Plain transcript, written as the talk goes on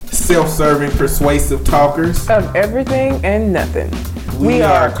self-serving, persuasive talkers of everything and nothing. We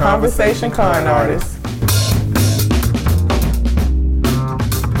are Conversation Con Artists.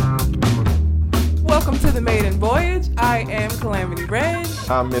 Welcome to the maiden voyage. I am Calamity Red.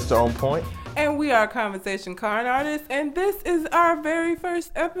 I'm Mr. On Point. And we are Conversation Con Artists. And this is our very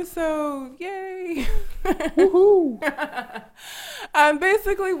first episode. Yay! Woohoo!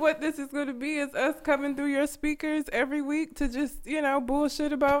 Basically what this is going to be is us coming through your speakers every week to just,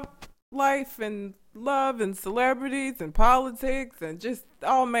 bullshit about life and love and celebrities and politics and just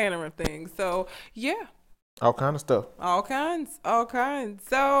all manner of things. So, yeah. All kind of stuff. All kinds.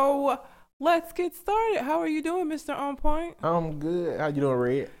 So, let's get started. How are you doing, Mr. On Point? I'm good. How you doing,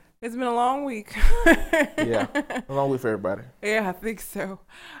 Red? It's been a long week. Yeah, a long week for everybody. Yeah, I think so.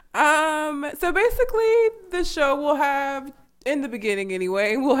 So basically, the show will have, in the beginning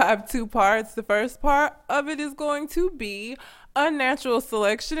anyway, we'll have two parts. The first part of it is going to be unnatural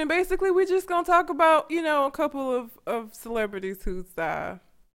selection. And basically, we're just going to talk about, a couple of celebrities who's... The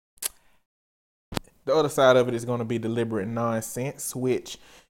other side of it is going to be deliberate nonsense, which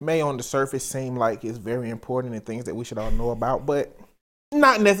may on the surface seem like it's very important and things that we should all know about, but...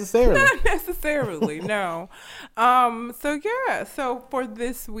 Not necessarily. Not necessarily, no. So for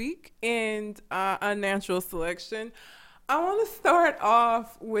this week in Unnatural Selection, I want to start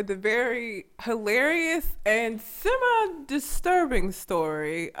off with a very hilarious and semi-disturbing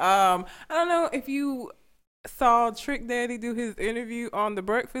story. I don't know if you saw Trick Daddy do his interview on The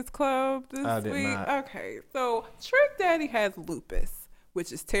Breakfast Club this week. I did not. Okay, so Trick Daddy has lupus,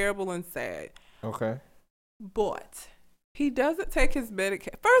 which is terrible and sad. Okay. But... he doesn't take his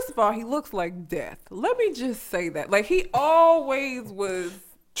medication. First of all, he looks like death. Let me just say that. Like, he always was...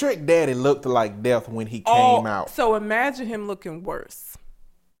 Trick Daddy looked like death when he came out. So imagine him looking worse.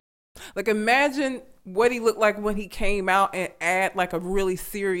 Like, imagine what he looked like when he came out and add, like, a really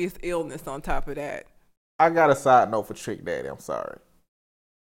serious illness on top of that. I got a side note for Trick Daddy. I'm sorry.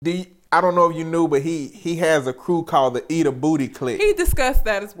 I don't know if you knew, but he has a crew called the Eat a Booty Clique. He discussed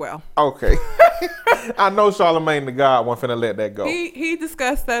that as well. Okay. I know Charlamagne the God wasn't finna let that go. He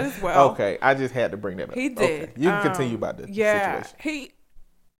discussed that as well. Okay. I just had to bring that up. He did. Okay. You can continue about the situation.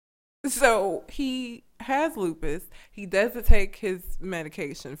 So he has lupus. He doesn't take his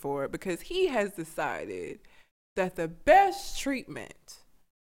medication for it because he has decided that the best treatment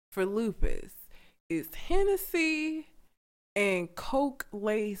for lupus is Hennessy and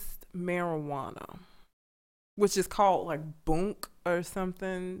coke-laced marijuana, which is called like bunk or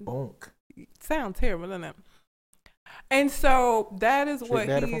something. Bunk. Sounds terrible, doesn't it? And so that is what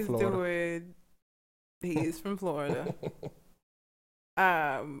he is Florida. doing. He is from Florida.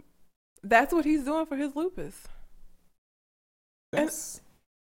 That's what he's doing for his lupus. That's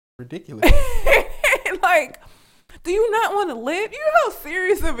ridiculous. Like, do you not want to live? You know how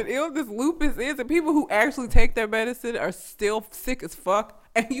serious of an illness lupus is, and people who actually take their medicine are still sick as fuck,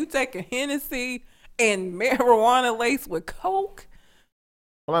 and you take a Hennessy and marijuana laced with coke?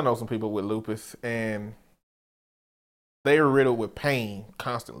 Well, I know some people with lupus, and they're riddled with pain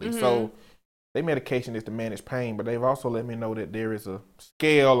constantly. Mm-hmm. So their medication is to manage pain, but they've also let me know that there is a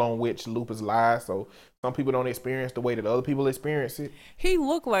scale on which lupus lies. So some people don't experience the way that other people experience it. He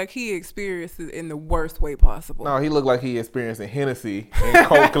looked like he experienced it in the worst way possible. No, he looked like he experiencing Hennessy and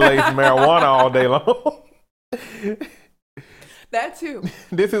coke-laced marijuana all day long. That too.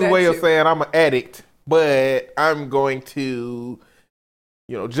 This is a way of saying I'm an addict, but I'm going to,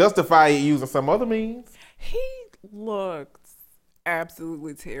 justify it using some other means. He looked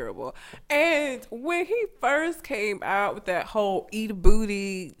absolutely terrible. And when he first came out with that whole eat a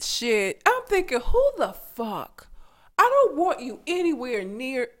booty shit, I'm thinking, who the fuck? I don't want you anywhere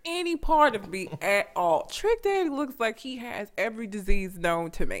near any part of me at all. Trick Daddy looks like he has every disease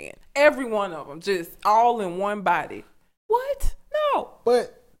known to man. Every one of them, just all in one body. What? No.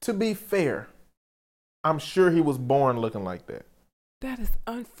 But to be fair, I'm sure he was born looking like that. That is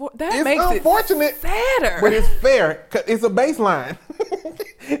that makes unfortunate, it sadder. But it's fair. It's a baseline.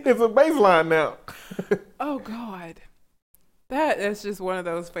 It's a baseline now. Oh, God. That's just one of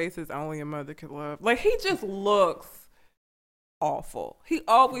those faces only a mother could love. Like, he just looks awful. He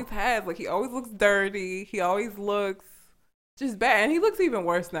always has. Like, he always looks dirty. He always looks just bad. And he looks even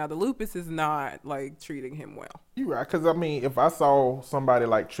worse now. The lupus is not, like, treating him well. You're right. Because, if I saw somebody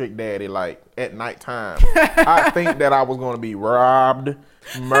like Trick Daddy, like, at nighttime, I think that I was going to be robbed,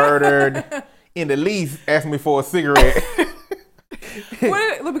 murdered, in the least ask me for a cigarette.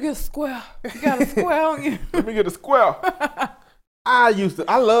 Let me get a square. You got a square on you? Let me get a square.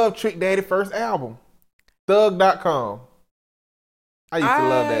 I love Trick Daddy's first album, Thug.com. I used to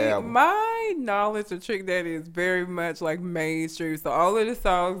love that album. My knowledge of Trick Daddy is very much like mainstream. So all of the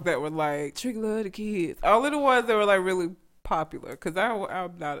songs that were like Trick Love the Kids, all of the ones that were like really popular, because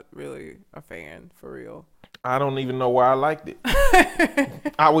I'm not really a fan for real. I don't even know why I liked it.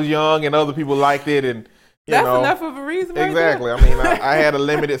 I was young and other people liked it, and that's enough of a reason. Exactly. Right I mean, I had a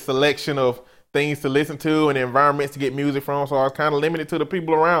limited selection of things to listen to and environments to get music from, so I was kind of limited to the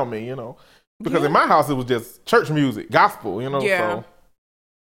people around me, because in my house it was just church music, gospel, so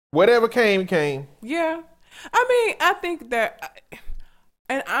whatever came. Yeah. I mean, I think that,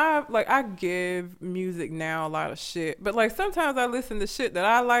 and I give music now a lot of shit, but like sometimes I listen to shit that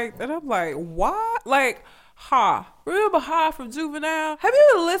I like that I'm like, why? Like, remember Ha from Juvenile? Have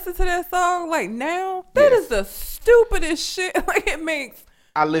you ever listened to that song? Like now? That is the stupidest shit. Like it makes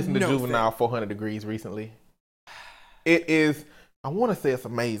I listened to Juvenile 400 Degrees recently. It is, I want to say it's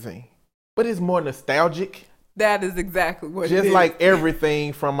amazing, but it's more nostalgic. That is exactly what it is. Just like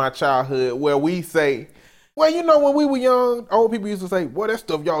everything from my childhood, where we say, well, when we were young, old people used to say, well, that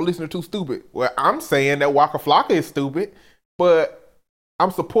stuff y'all listening to stupid. Well, I'm saying that Waka Flocka is stupid, but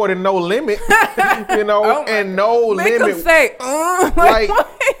I'm supporting No Limit, and No Make Limit. Them say, like,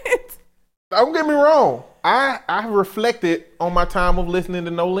 what? Don't get me wrong. I reflected on my time of listening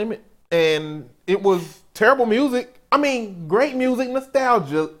to No Limit, and it was terrible music. I mean, great music,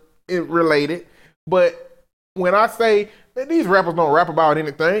 nostalgia related, but when I say that these rappers don't rap about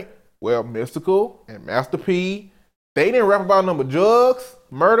anything, well, Mystical and Master P, they didn't rap about nothing but drugs,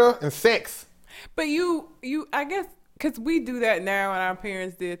 murder, and sex. But I guess, because we do that now, and our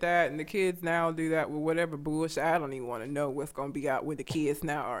parents did that, and the kids now do that with whatever bullshit. I don't even want to know what's going to be out when the kids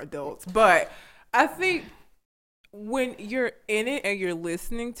now are adults. But I think when you're in it and you're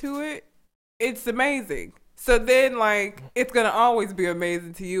listening to it, it's amazing. So then, like, it's going to always be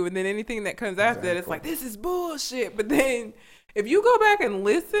amazing to you. And then anything that comes after that, it's like, this is bullshit. But then if you go back and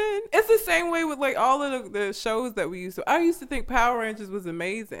listen, it's the same way with, like, all of the shows that we used to. I used to think Power Rangers was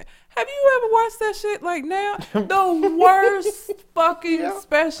amazing. Have you ever watched that shit, like, now? The worst fucking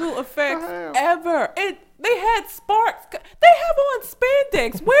special effects ever. They had sparks. They have on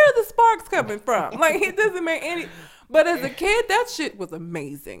spandex. Where are the sparks coming from? Like, it doesn't make any... But as a kid, that shit was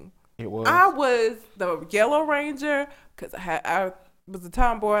amazing. It was. I was the Yellow Ranger because I was a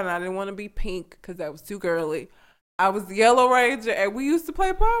tomboy and I didn't want to be pink because that was too girly. I was the Yellow Ranger and we used to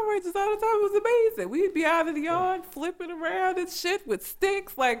play Power Rangers all the time. It was amazing. We'd be out of the yard flipping around and shit with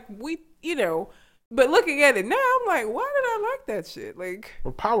sticks. Like but looking at it now, I'm like, why did I like that shit? Like,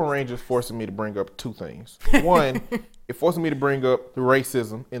 well, Power Rangers forcing me to bring up two things. One, it forced me to bring up the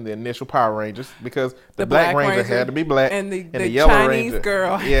racism in the initial Power Rangers because the Black Ranger had to be black and the Yellow Chinese Ranger,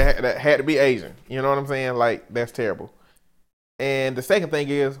 girl, that had to be Asian. You know what I'm saying? Like, that's terrible. And the second thing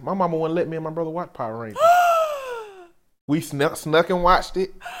is, my mama wouldn't let me and my brother watch Power Rangers. We snuck and watched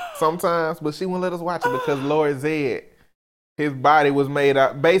it sometimes, but she wouldn't let us watch it because Lord Zed, his body was made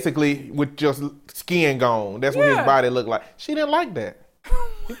out basically with just skin gone. That's what his body looked like. She didn't like that.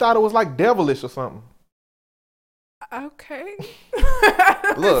 She thought it was like devilish or something. Okay.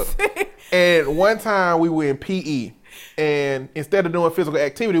 Look, and one time we were in PE, and instead of doing physical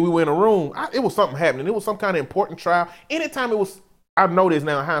activity, we were in a room. It was something happening. It was some kind of important trial. Anytime it was, I know this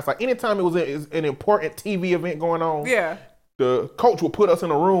now in hindsight, anytime it was an important TV event going on, the coach would put us in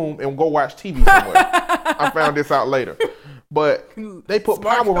a room and go watch TV somewhere. I found this out later. But they put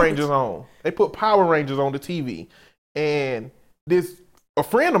Power Rangers on. They put Power Rangers on the TV. And a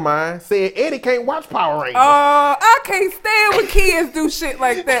friend of mine said, Eddie can't watch Power Rangers. I can't stand when kids do shit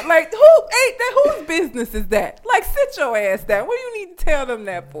like that. Like, who ate that? Whose business is that? Like, sit your ass down. What do you need to tell them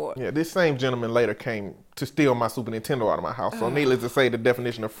that for? Yeah, this same gentleman later came to steal my Super Nintendo out of my house. So needless to say, the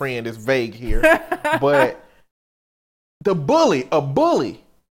definition of friend is vague here. But a bully,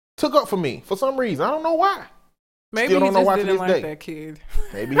 took up for me for some reason. I don't know why. Maybe he just didn't like that kid.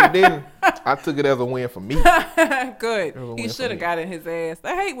 Maybe he didn't. I took it as a win for me. Good. He should have got in his ass.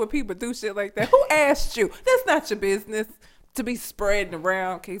 I hate when people do shit like that. Who asked you? That's not your business to be spreading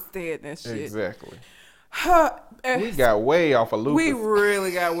around. Can't stand that shit. Exactly. We got way off of Lupus. We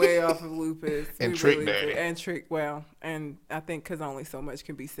really got way off of Lupus. And Trick Daddy. And Trick, and I think because only so much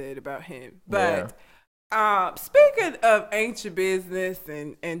can be said about him. But speaking of ain't your business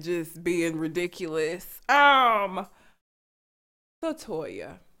and just being ridiculous,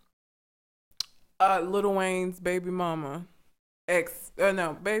 LaToya, Lil Wayne's baby mama, I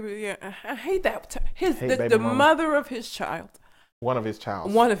hate that. The mother of his child. One of his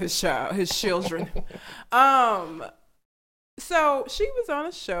children. So she was on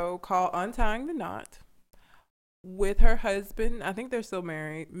a show called Untying the Knot, with her husband. I think they're still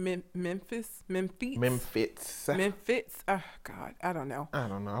married. Memphis. Oh God, I don't know. I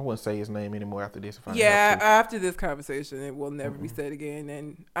don't know. I wouldn't say his name anymore after this. If I Yeah, have to. after this conversation, it will never be said again.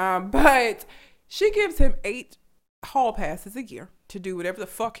 And but she gives him 8 hall passes a year to do whatever the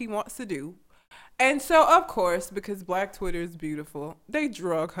fuck he wants to do. And so, of course, because Black Twitter is beautiful, they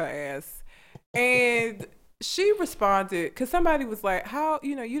drug her ass. And she responded, because somebody was like, how,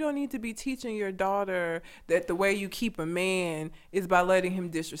 you don't need to be teaching your daughter that the way you keep a man is by letting him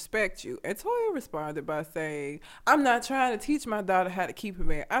disrespect you. And Toya responded by saying, I'm not trying to teach my daughter how to keep a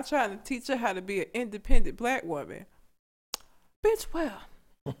man. I'm trying to teach her how to be an independent Black woman. Bitch, well,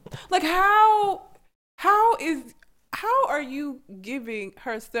 like how are you giving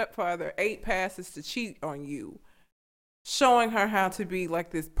her stepfather 8 passes to cheat on you, showing her how to be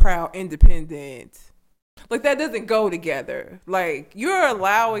like this proud, independent? Like, that doesn't go together. Like, you're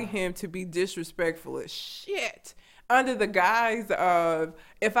allowing him to be disrespectful as shit under the guise of,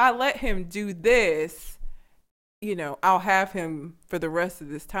 if I let him do this, I'll have him for the rest of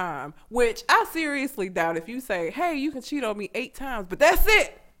this time. Which I seriously doubt. If you say, hey, you can cheat on me 8 times, but that's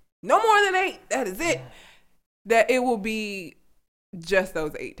it. No more than 8. That is it. That it will be just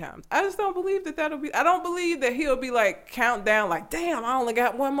those 8 times. I just don't believe that that'll be. I don't believe that he'll be like count down like, damn, I only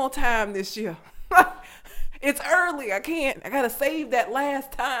got 1 more time this year. It's early. I gotta save that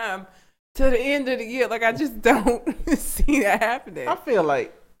last time to the end of the year. Like, I just don't see that happening. I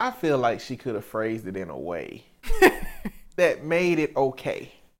feel like she could have phrased it in a way that made it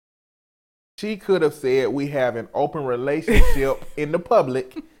okay. She could have said, we have an open relationship in the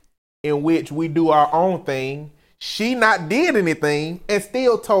public in which we do our own thing. She not did anything and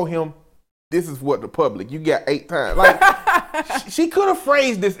still told him, this is what the public, you got 8 times. Like, she could have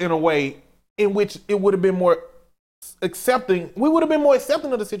phrased this in a way in which it would have been more accepting. We would have been more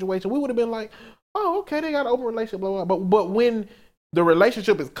accepting of the situation. We would have been like, oh, okay, they got an open relationship, blah, blah, blah. But when the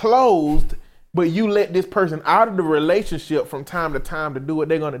relationship is closed, but you let this person out of the relationship from time to time to do what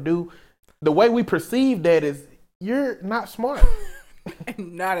they're going to do, the way we perceive that is, you're not smart.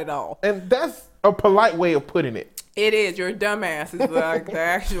 Not at all. And that's a polite way of putting it. It is. You're a dumbass is like the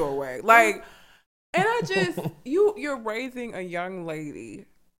actual way. Like, and I just, you're raising a young lady.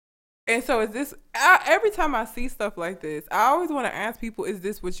 And so every time I see stuff like this, I always want to ask people, is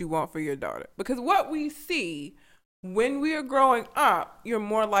this what you want for your daughter? Because what we see when we are growing up, you're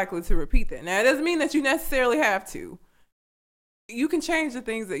more likely to repeat that. Now, it doesn't mean that you necessarily have to. You can change the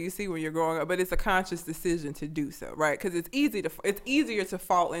things that you see when you're growing up, but it's a conscious decision to do so, right? Because it's easier to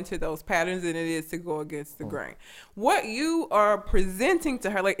fall into those patterns than it is to go against the grain. What you are presenting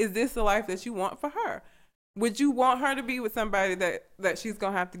to her, like, is this the life that you want for her? Would you want her to be with somebody that she's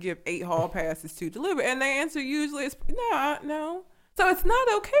going to have to give 8 hall passes to deliver? And the answer usually is no. So it's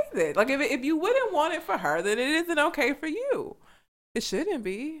not okay then. Like, if you wouldn't want it for her, then it isn't okay for you. It shouldn't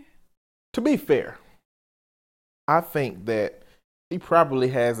be. To be fair, I think that she probably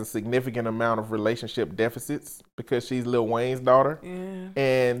has a significant amount of relationship deficits because she's Lil Wayne's daughter. Yeah.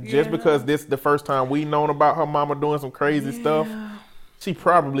 And just because this is the first time we known about her mama doing some crazy stuff, she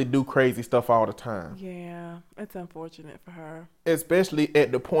probably do crazy stuff all the time. Yeah, it's unfortunate for her. Especially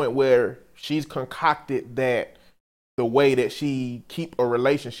at the point where she's concocted that the way that she keep a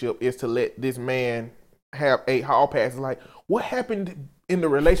relationship is to let this man have 8 hall passes. Like, what happened in the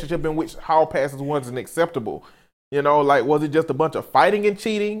relationship in which hall passes wasn't acceptable? Like, was it just a bunch of fighting and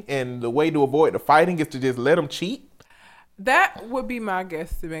cheating? And the way to avoid the fighting is to just let them cheat? That would be my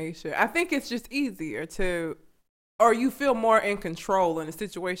guesstimation. I think it's just easier or you feel more in control in a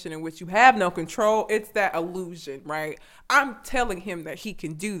situation in which you have no control. It's that illusion, right? I'm telling him that he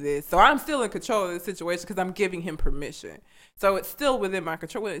can do this, so I'm still in control of the situation because I'm giving him permission. So it's still within my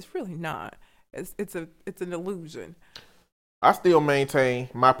control. Well, it's really not. It's an illusion. I still maintain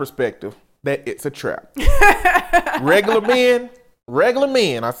my perspective that it's a trap. Regular men,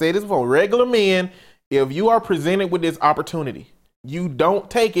 I said this before, regular men, if you are presented with this opportunity, you don't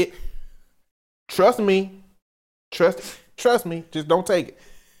take it. Trust me, just don't take it.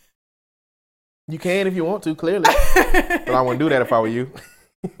 You can if you want to, clearly. But I wouldn't do that if I were you.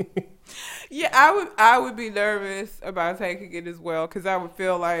 Yeah, I would be nervous about taking it as well, because I would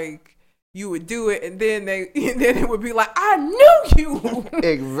feel like you would do it, and then it would be like, I knew you.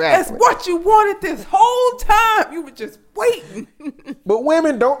 Exactly. That's what you wanted this whole time. You were just waiting. But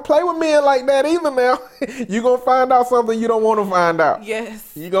women don't play with men like that either now. You're going to find out something you don't want to find out.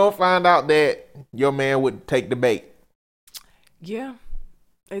 Yes. You're going to find out that your man would take the bait. Yeah.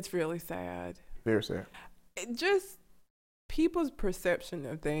 It's really sad. Very sad. Just people's perception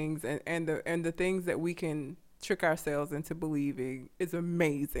of things and the things that we can trick ourselves into believing is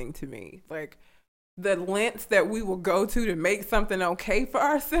amazing to me. Like, the lengths that we will go to make something okay for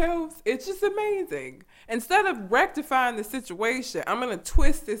ourselves, it's just amazing. Instead of rectifying the situation, I'm going to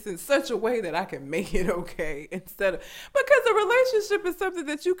twist this in such a way that I can make it okay. Because a relationship is something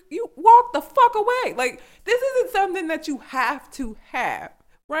that you walk the fuck away. Like, this isn't something that you have to have,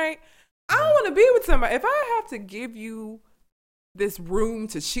 right? I don't want to be with somebody. If I have to give you this room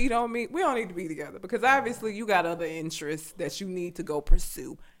to cheat on me, we don't need to be together, because obviously you got other interests that you need to go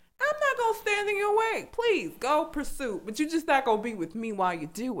pursue. I'm not going to stand in your way. Please go pursue, but you're just not going to be with me while you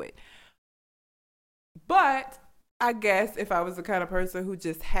do it. But I guess if I was the kind of person who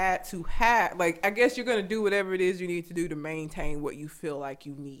just had to have, like, I guess you're going to do whatever it is you need to do to maintain what you feel like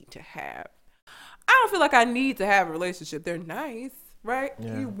you need to have. I don't feel like I need to have a relationship. They're nice, right?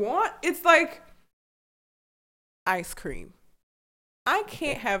 Yeah. It's like ice cream. I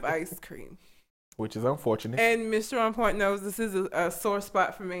can't have ice cream. Which is unfortunate. And Mr. On Point knows this is a sore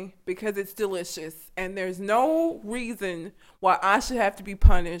spot for me, because it's delicious. And there's no reason why I should have to be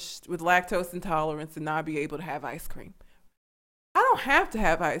punished with lactose intolerance and not be able to have ice cream. I don't have to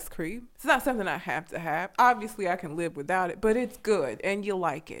have ice cream. It's not something I have to have. Obviously, I can live without it, but it's good and you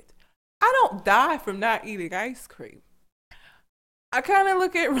like it. I don't die from not eating ice cream. I kind of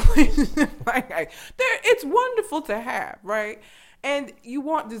look at relationships like it's wonderful to have, right? And you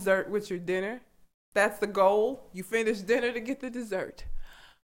want dessert with your dinner. That's the goal. You finish dinner to get the dessert.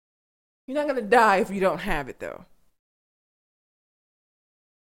 You're not going to die if you don't have it, though.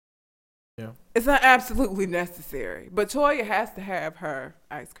 Yeah. It's not absolutely necessary. But Toya has to have her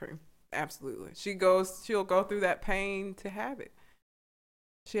ice cream. Absolutely. She'll go through that pain to have it.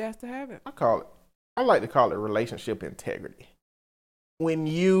 She has to have it. I like to call it relationship integrity. When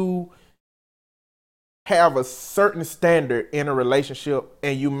you have a certain standard in a relationship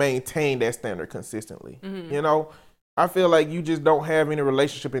and you maintain that standard consistently. Mm-hmm. You know, I feel like you just don't have any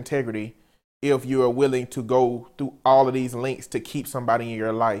relationship integrity if you are willing to go through all of these links to keep somebody in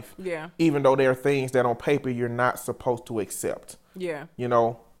your life. Yeah. Even though there are things that on paper you're not supposed to accept. Yeah. You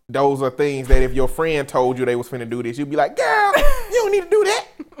know, those are things that if your friend told you they was finna do this, you'd be like, girl, you don't need to do that.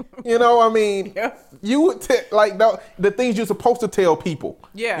 You know, I mean, yeah. You would the things you're supposed to tell people.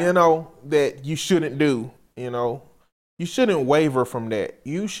 Yeah. You know, that you shouldn't do. You know, you shouldn't waver from that.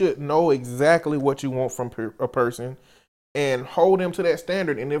 You should know exactly what you want from a person and hold them to that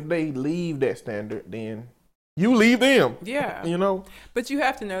standard. And if they leave that standard, then you leave them. Yeah. You know, but you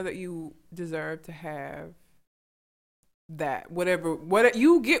have to know that you deserve to have that. Whatever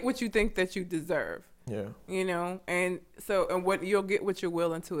you get what you think that you deserve. Yeah. You know, and what you'll get what you're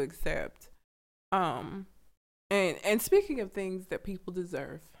willing to accept. And speaking of things that people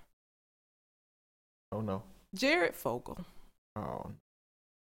deserve. Oh no. Jared Fogle. Oh.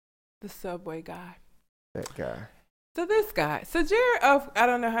 The Subway guy. That guy. So this guy. So Jared, I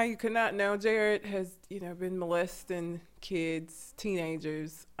don't know how you could not know. Jared has, been molesting kids,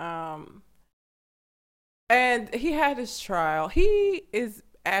 teenagers. And he had his trial. He is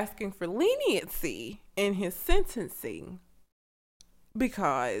asking for leniency in his sentencing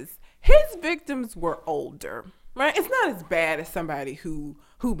because his victims were older, right? It's not as bad as somebody who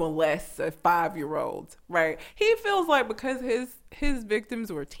molests a 5-year-old, right? He feels like because his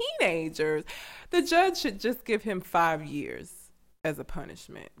victims were teenagers, the judge should just give him 5 years as a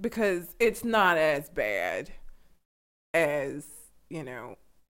punishment because it's not as bad as,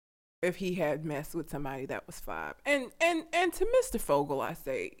 if he had messed with somebody that was 5. And to Mr. Fogle, I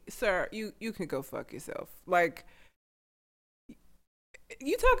say, sir, you can go fuck yourself. Like,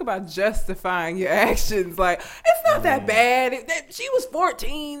 you talk about justifying your actions. Like, it's not that bad. She was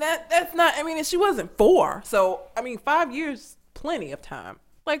 14. That's not, and she wasn't 4. So, 5 years, plenty of time.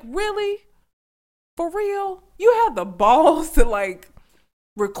 Like, really? For real? You had the balls to,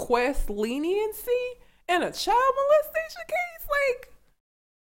 request leniency in a child molestation case? Like,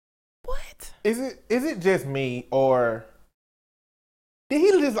 what? Is it just me, or did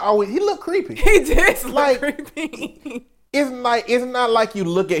he just always, he looked creepy? He did look creepy. It's not like you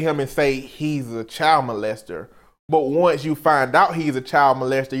look at him and say he's a child molester, but once you find out he's a child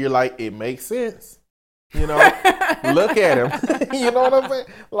molester, you're like, it makes sense. Look at him. You know what I'm saying?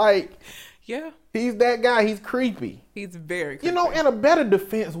 Like, yeah, he's that guy. He's creepy. He's very creepy. And a better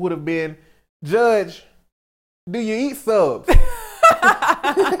defense would have been, Judge, do you eat subs?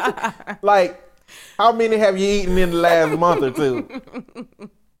 Like, how many have you eaten in the last month or two?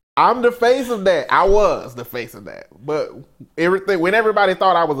 I'm the face of that. I was the face of that. But when everybody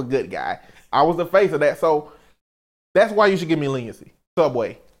thought I was a good guy, I was the face of that. So that's why you should give me leniency.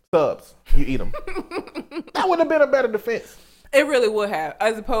 Subway, subs, you eat them. That would have been a better defense. It really would have,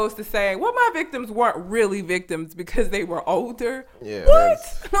 as opposed to saying, well, my victims weren't really victims because they were older. Yeah.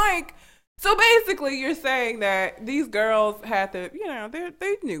 What? Like, So basically, you're saying that these girls had to,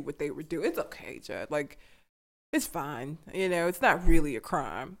 they knew what they were doing. It's okay, Judd. Like, it's fine. It's not really a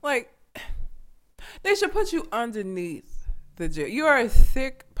crime. Like, they should put you underneath the jail. You are a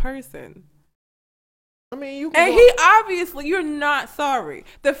sick person. I mean, you can. And he obviously, you're not sorry.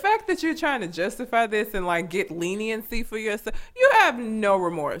 The fact that you're trying to justify this and like get leniency for yourself, you have no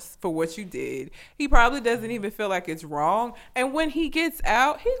remorse for what you did. He probably doesn't even feel like it's wrong. And when he gets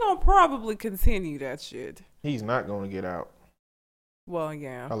out, he's gonna probably continue that shit. He's not gonna get out. Well,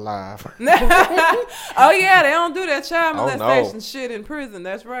 yeah. Alive. Oh yeah, they don't do that child molestation shit in prison.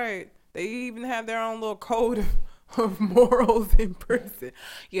 That's right. They even have their own little code of morals in prison.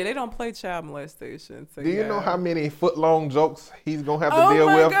 Yeah, they don't play child molestation. So do you know how many foot-long jokes he's gonna have to deal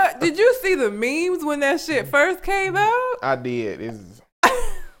with? Oh my God. Did you see the memes when that shit first came out? I did. It's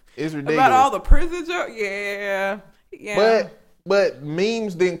ridiculous. About all the prison jokes? Yeah. But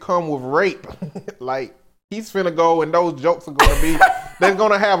memes didn't come with rape. Like, he's finna go and those jokes are gonna be, they're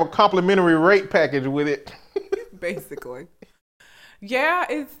gonna have a complimentary rape package with it. Basically. Yeah,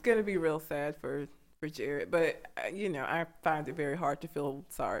 it's gonna be real sad for Jared, but I find it very hard to feel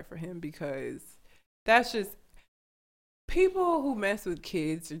sorry for him because that's just, people who mess with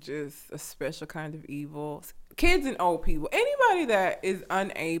kids are just a special kind of evil. Kids and old people, anybody that is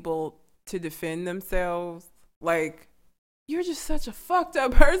unable to defend themselves, like, you're just such a fucked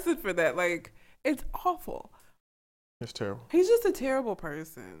up person for that. Like, it's awful. It's terrible. He's just a terrible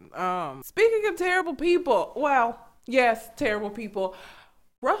person. Speaking of terrible people, well, yes, terrible people.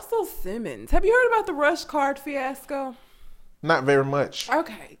 Russell Simmons. Have you heard about the Rush card fiasco? Not very much.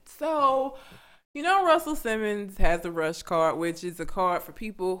 Okay, so Russell Simmons has a Rush card, which is a card for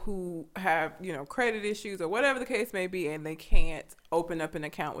people who have, credit issues or whatever the case may be, and they can't open up an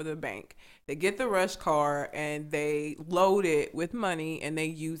account with a bank. They get the Rush card and they load it with money and they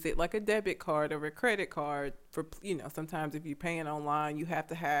use it like a debit card or a credit card for, sometimes if you're paying online, you have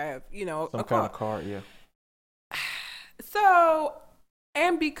to have, some kind of card, yeah. So,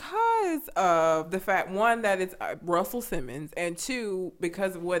 and because of the fact, one, that it's Russell Simmons, and two,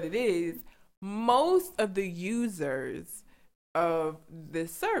 because of what it is, most of the users of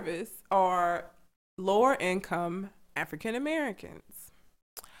this service are lower income African Americans.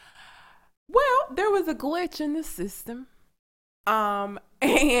 Well, there was a glitch in the system,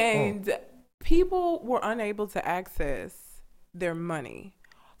 and people were unable to access their money.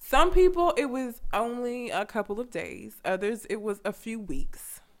 Some people, it was only a couple of days. Others, it was a few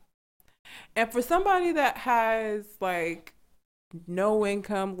weeks. And for somebody that has like no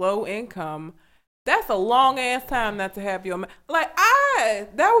income, low income, that's a long ass time not to have your money. Like,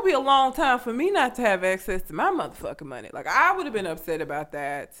 that would be a long time for me not to have access to my motherfucking money. Like, I would have been upset about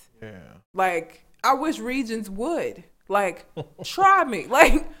that. Yeah. Like, I wish Regions would. Like, try me.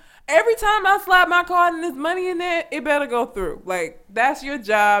 Like, every time I slide my card and there's money in there, it better go through. Like, that's your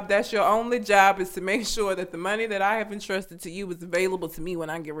job. That's your only job, is to make sure that the money that I have entrusted to you is available to me when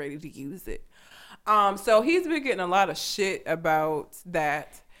I get ready to use it. So he's been getting a lot of shit about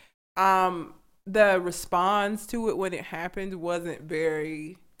that. The response to it when it happened wasn't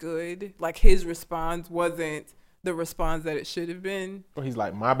very good. Like, his response wasn't the response that it should have been. Well, he's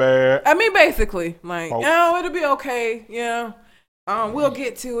like, my bad. I mean, basically, like, it'll be okay. Yeah. We'll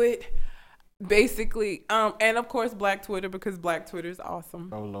get to it. Basically. And of course, Black Twitter, because Black Twitter is awesome.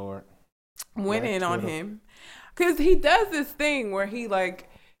 Oh, Lord. Went in on him. Because he does this thing where he, like,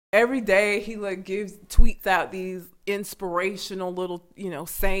 every day he, like, tweets out these inspirational little,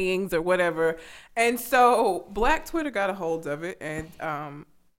 sayings or whatever. And so Black Twitter got a hold of it. And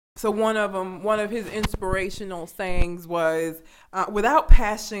so one of his inspirational sayings was, without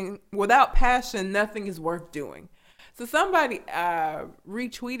passion, nothing is worth doing. So somebody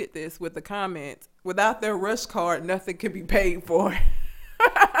retweeted this with the comment, without their Rush card, nothing can be paid for.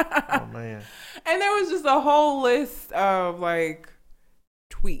 Oh, man. And there was just a whole list of, like,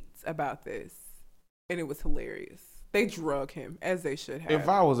 tweets about this. And it was hilarious. They drug him, as they should have. If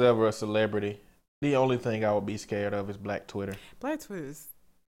I was ever a celebrity, the only thing I would be scared of is Black Twitter. Black Twitter's,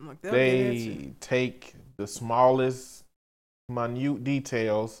 look, they take the smallest, minute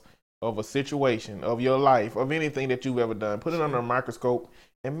details of a situation, of your life, of anything that you've ever done, put it under a microscope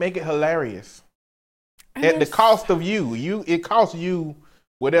and make it hilarious. And at the cost of you. It costs you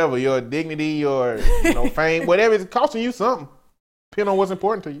whatever, your dignity, your fame, whatever, it's costing you something, depending on what's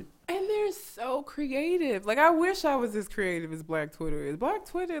important to you. And they're so creative. Like, I wish I was as creative as Black Twitter is. Black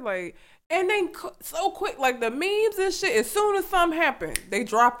Twitter, like, and they so quick, like, the memes and shit, as soon as something happens, they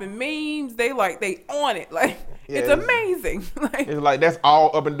dropping memes, they on it. Like, yeah, it's amazing. Like, it's like, that's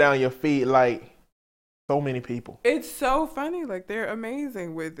all up and down your feed. Like, so many people. It's so funny. Like, they're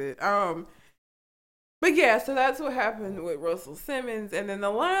amazing with it. But yeah, so that's what happened with Russell Simmons. And then the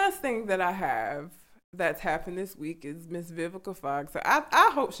last thing that I have that's happened this week is Miss Vivica Fox. So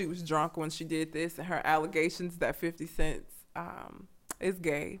I hope she was drunk when she did this, and her allegations that 50 Cent is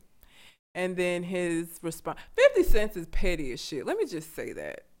gay. And then his response. 50 Cent is petty as shit. Let me just say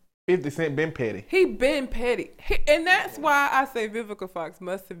that. 50 Cent been petty. He been petty. And that's why I say Vivica Fox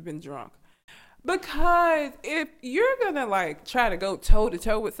must have been drunk. Because if you're gonna like try to go toe to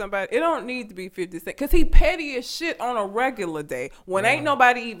toe with somebody, it don't need to be 50 Cent. Because he petty as shit on a regular day when ain't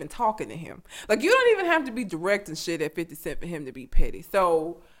nobody even talking to him. Like, you don't even have to be directing shit at 50 Cent for him to be petty.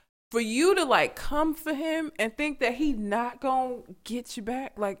 So for you to like come for him and think that he not gonna get you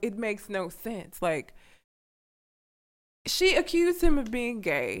back, like, it makes no sense. Like, she accused him of being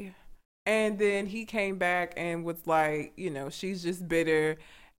gay, and then he came back and was like, you know, she's just bitter.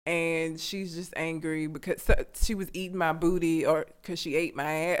 And she's just angry because she was eating my booty, or because she ate my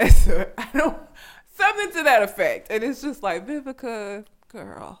ass. Something to that effect. And it's just like, Vivica,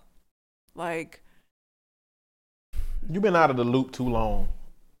 girl, like, you've been out of the loop too long.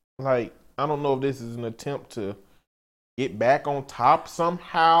 Like, I don't know if this is an attempt to get back on top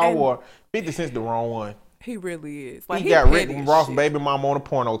somehow, or 50 Cent's the wrong one. He really is. Like, he got Rick Ross' baby mama on a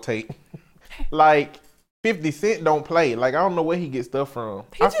porno tape. Like, 50 Cent don't play. Like, I don't know where he gets stuff from.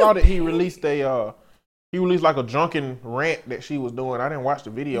 I saw that he released like a drunken rant that she was doing. I didn't watch the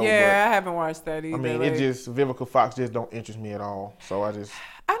video. Yeah, I haven't watched that either. I mean, like, Vivica Fox just don't interest me at all. So and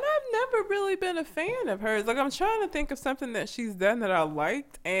I've never really been a fan of hers. Like, I'm trying to think of something that she's done that I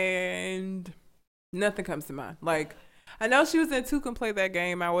liked, and nothing comes to mind. Like, I know she was in Two Can Play That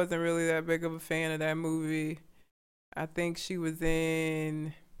Game. I wasn't really that big of a fan of that movie. I think she was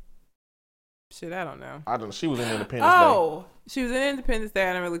in... Shit, I don't know. She was in Independence Day. Oh, she was in Independence Day. I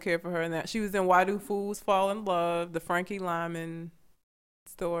didn't really care for her in that. She was in Why Do Fools Fall in Love, the Frankie Lyman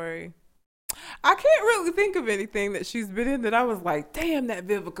story. I can't really think of anything that she's been in that I was like, damn, that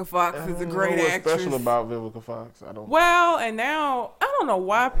Vivica Fox is a great actress. What's special about Vivica Fox? Well, and now, I don't know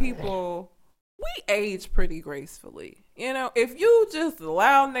why people... We age pretty gracefully. You know, if you just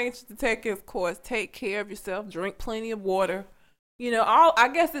allow nature to take its course, take care of yourself, drink plenty of water... You know, I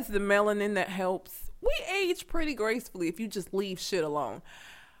guess it's the melanin that helps. We age pretty gracefully if you just leave shit alone.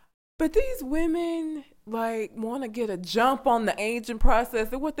 But these women, like, want to get a jump on the aging process,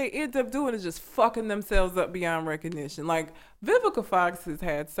 and what they end up doing is just fucking themselves up beyond recognition. Like, Vivica Fox has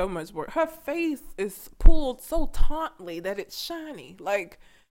had so much work. Her face is pulled so tautly that it's shiny. Like,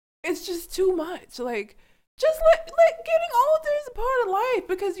 it's just too much. Like, just let getting older is a part of life,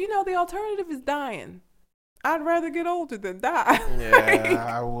 because, you know, the alternative is dying. I'd rather get older than die. Yeah, like,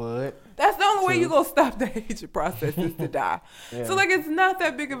 I would. That's the only way you're going to stop the aging process is to die. Yeah. So, like, it's not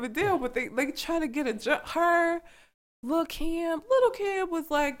that big of a deal, but they try to get a jump. Little Kim was,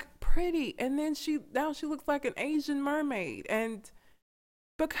 like, pretty, and then now she looks like an Asian mermaid. And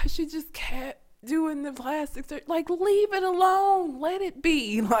because she just kept doing the plastic surgery, like, leave it alone. Let it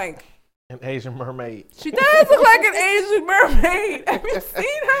be. Like, an Asian mermaid. She does look like an Asian mermaid. Have you seen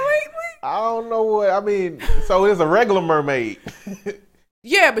her lately? I don't know what I mean. So it's a regular mermaid.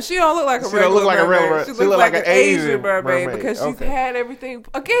 Yeah, but she don't look like a regular mermaid. She looks like an Asian mermaid because she's had everything.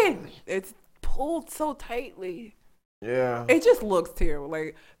 Again, it's pulled so tightly. Yeah. It just looks terrible.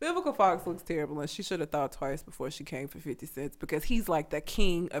 Like, Vivica Fox looks terrible, and she should have thought twice before she came for 50 Cent, because he's like the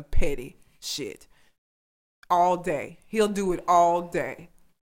king of petty shit. All day. He'll do it all day.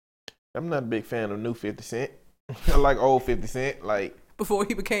 I'm not a big fan of new 50 Cent. I like old 50 Cent. Like, before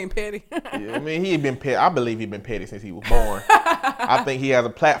he became petty. Yeah, I mean, he had been petty. I believe he's been petty since he was born. I think he has a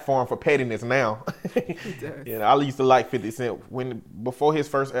platform for pettiness now. He does. You know, I used to like 50 Cent before his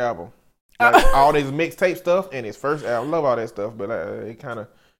first album. Like, all his mixtape stuff and his first album. Love all that stuff, but it kind of,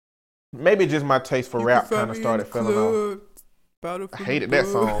 maybe just my taste for rap kind of started falling off. I hated that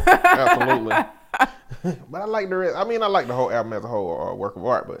song. Absolutely. But I like the rest. I mean, I like the whole album as a whole work of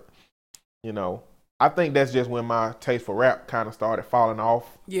art, but, you know, I think that's just when my taste for rap kind of started falling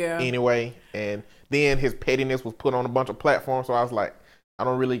off. Yeah. Anyway, and then his pettiness was put on a bunch of platforms, so I was like, I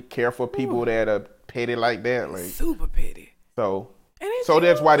don't really care for people that are petty like that. Like, super petty. So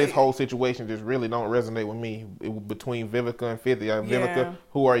that's why this whole situation just really don't resonate with me. Between Vivica and 50. Vivica,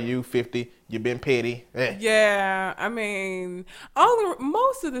 who are you? 50, you've been petty. Yeah, I mean,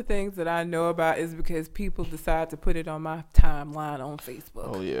 most of the things that I know about is because people decide to put it on my timeline on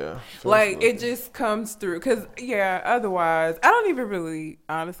Facebook. Oh, yeah. Like, it just comes through. Because, otherwise, I don't even really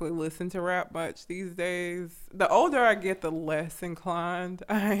honestly listen to rap much these days. The older I get, the less inclined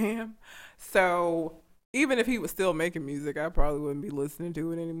I am. So Even if he was still making music, I probably wouldn't be listening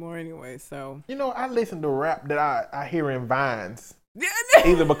to it anymore anyway. So You know, I listen to rap that I hear in Vines.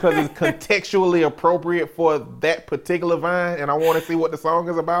 Either because it's contextually appropriate for that particular Vine and I want to see what the song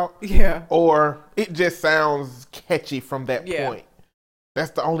is about. Yeah. Or it just sounds catchy from that Yeah. point.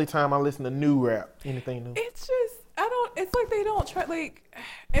 That's the only time I listen to new rap. Anything new. It's just, it's like they don't try, like,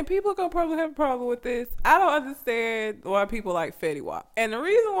 and people gonna probably have a problem with this. I don't understand why people like Fetty Wap. And the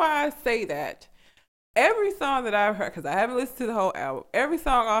reason why I say that, every song that I've heard, because I haven't listened to the whole album, every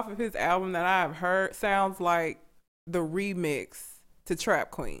song off of his album that I've heard sounds like the remix to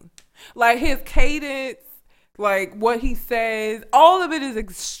Trap Queen. Like his cadence, like what he says, all of it is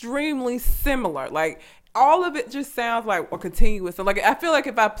extremely similar. Like all of it just sounds like a continuous. So like I feel like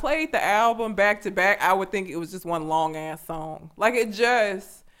if I played the album back to back, I would think it was just one long ass song. Like it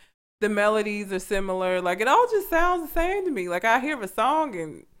just, the melodies are similar. Like it all just sounds the same to me. Like I hear a song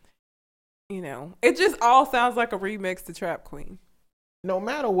and, you know, it just all sounds like a remix to Trap Queen. No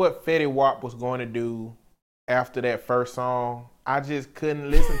matter what Fetty Wap was going to do after that first song, I just couldn't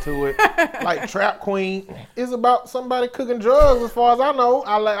listen to it. Like Trap Queen is about somebody cooking drugs, as far as I know.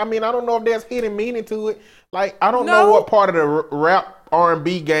 I mean, I don't know if there's hidden meaning to it. Like I don't know what part of the rap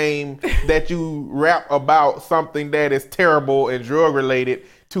R&B game that you rap about something that is terrible and drug related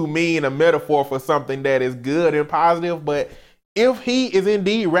to mean a metaphor for something that is good and positive, but if he is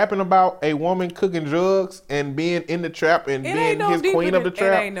indeed rapping about a woman cooking drugs and being in the trap and being his queen of the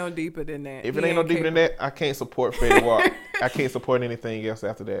trap, it ain't no deeper than that. If it ain't no deeper than that, I can't support Fetty Wap. I can't support anything else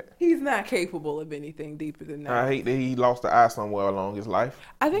after that. He's not capable of anything deeper than that. I hate that he lost the eye somewhere along his life.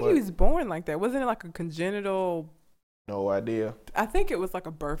 I think he was born like that. Wasn't it like a congenital? No idea. I think it was like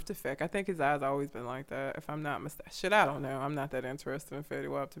a birth defect. I think his eyes always been like that, if I'm not mistaken. Shit, I don't know. I'm not that interested in Fetty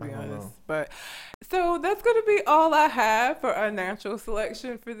Wap, to be honest. But so that's going to be all I have for our natural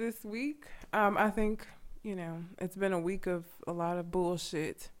selection for this week. I think, you know, it's been a week of a lot of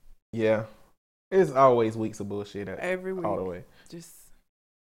bullshit. Yeah. It's always weeks of bullshit. Every week. All the way. Just.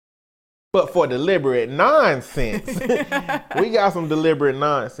 But for deliberate nonsense, we got some deliberate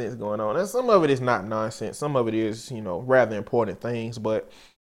nonsense going on. And some of it is not nonsense. Some of it is, you know, rather important things. But,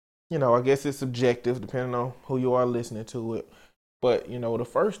 you know, I guess it's subjective depending on who you are listening to it. But, you know, the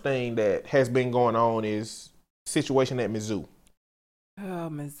first thing that has been going on is situation at Mizzou. Oh,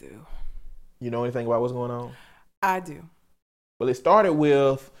 Mizzou. You know anything about what's going on? I do. Well, it started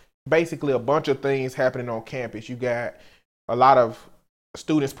with basically a bunch of things happening on campus. You got a lot of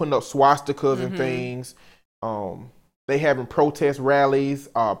students putting up swastikas and things. They having protest rallies.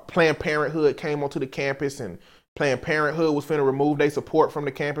 Planned Parenthood came onto the campus and Planned Parenthood was finna remove their support from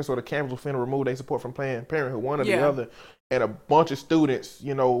the campus, or the campus was finna remove their support from Planned Parenthood, one or the other. And a bunch of students,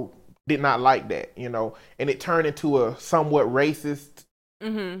 you know, did not like that, you know, and it turned into a somewhat racist,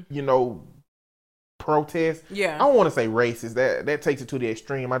 you know, protest. Yeah. I don't want to say racist. That takes it to the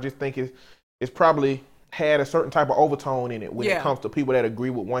extreme. I just think it's probably had a certain type of overtone in it when it comes to people that agree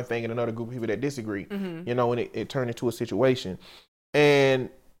with one thing and another group of people that disagree, you know, and it turned into a situation. And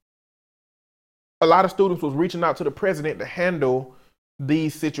a lot of students was reaching out to the president to handle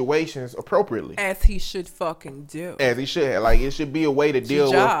these situations appropriately. As he should fucking do. As he should. Like, it should be a way to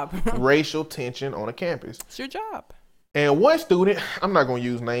deal with racial tension on a campus. It's your job. And one student, I'm not going to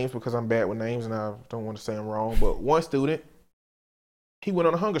use names because I'm bad with names and I don't want to say I'm wrong, but one student, he went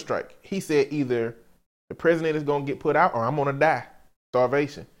on a hunger strike. He said either the president is going to get put out or I'm going to die.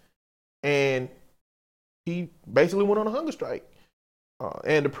 Starvation. And he basically went on a hunger strike.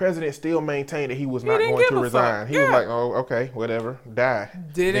 And the president still maintained that he was not going to resign. He was like, oh, okay, whatever, die.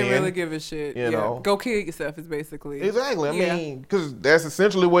 Didn't really give a shit. You know. Go kill yourself is basically. Exactly. I mean, because that's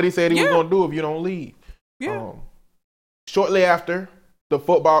essentially what he said he was going to do if you don't leave. Yeah. Shortly after,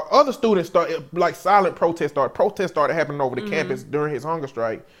 other students started, like silent protests started happening over the campus during his hunger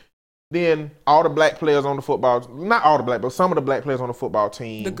strike. Then all the black players on the football, not all the black, but some of the black players on the football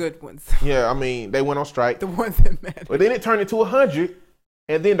team. The good ones. Yeah, I mean, they went on strike. The ones that matter. But then it turned into 100,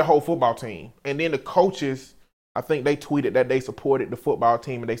 and then the whole football team. And then the coaches, I think they tweeted that they supported the football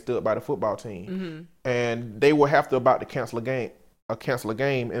team and they stood by the football team. And they were about to cancel a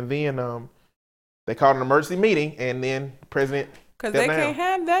game. And then they called an emergency meeting, and then the president. Because they can't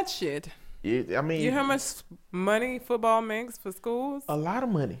have that shit. Yeah, I mean, you know how much money football makes for schools? A lot of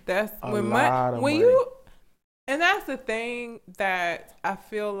money. That's a lot of money. And that's the thing that I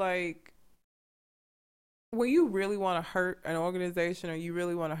feel like when you really want to hurt an organization or you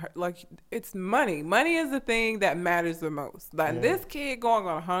really want to hurt, like, it's money. Money is the thing that matters the most. Like this kid going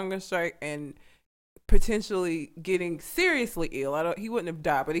on a hunger strike and potentially getting seriously ill. He wouldn't have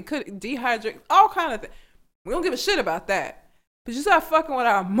died, but he could dehydrate, all kind of things. We don't give a shit about that. but you start fucking with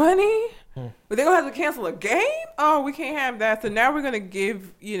our money. But they're gonna have to cancel a game. Oh, we can't have that. So now we're gonna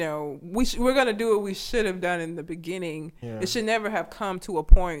give. We're gonna do what we should have done in the beginning. Yeah. It should never have come to a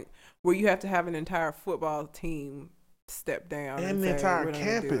point where you have to have an entire football team step down and the say, entire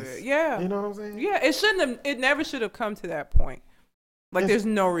campus. Yeah, you know what I'm saying? Yeah, it shouldn't have. It never should have come to that point. Like, there's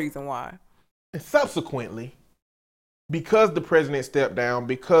no reason why. And subsequently, because the president stepped down,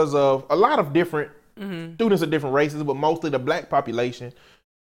 because of a lot of different students of different races, but mostly the black population,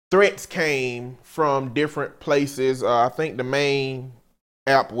 threats came from different places. I think the main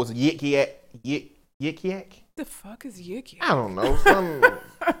app was Yik Yak. Yik Yak? The fuck is Yik Yak? I don't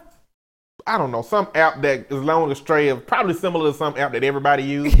know. Some app that is along the stray of probably similar to some app that everybody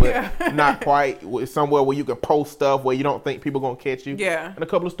uses, but not quite. Somewhere where you can post stuff where you don't think people are going to catch you. Yeah. And a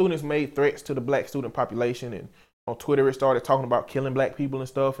couple of students made threats to the black student population, and on Twitter it started talking about killing black people and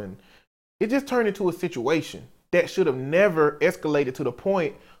stuff, and it just turned into a situation that should have never escalated to the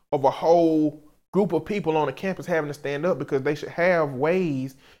point of a whole group of people on the campus having to stand up, because they should have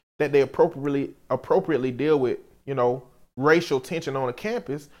ways that they appropriately deal with, racial tension on the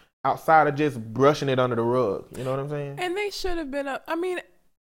campus outside of just brushing it under the rug. You know what I'm saying? And they should have been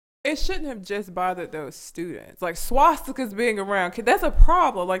it shouldn't have just bothered those students. Like, swastikas being around, that's a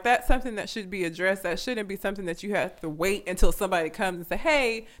problem. Like, that's something that should be addressed. That shouldn't be something that you have to wait until somebody comes and say,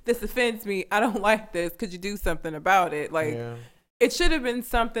 hey, this offends me. I don't like this. Could you do something about it? Like, it should have been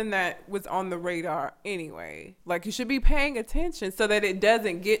something that was on the radar anyway. Like, you should be paying attention so that it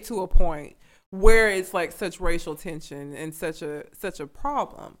doesn't get to a point where it's like such racial tension and such a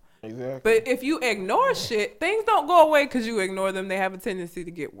problem. Exactly. But if you ignore shit, things don't go away because you ignore them. They have a tendency to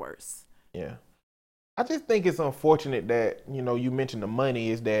get worse. Yeah. I just think it's unfortunate that, you mentioned the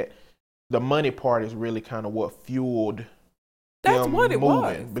money, is that the money part is really kind of what fueled That's them what it moving.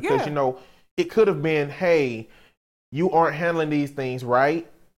 was. Because, yeah. It could have been, hey, you aren't handling these things right.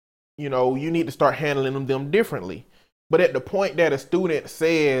 You need to start handling them differently. But at the point that a student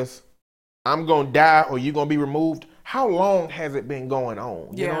says, I'm going to die or you're going to be removed, how long has it been going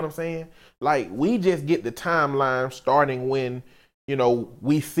on? You know what I'm saying? Like, we just get the timeline starting when,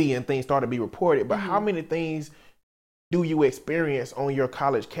 we see and things start to be reported. But how many things do you experience on your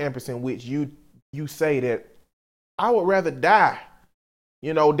college campus in which you say that I would rather die,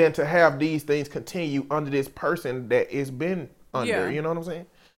 than to have these things continue under this person that it's been under, you know what I'm saying?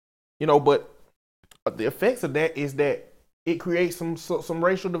 But the effects of that is that it creates some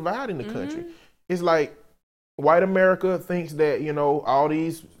racial divide in the country. It's like white America thinks that, all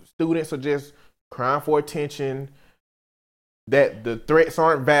these students are just crying for attention, that the threats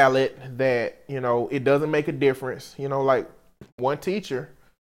aren't valid, that, it doesn't make a difference. Like one teacher,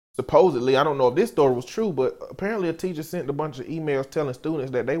 supposedly, I don't know if this story was true, but apparently a teacher sent a bunch of emails telling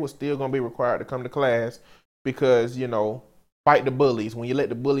students that they were still going to be required to come to class because, fight the bullies. When you let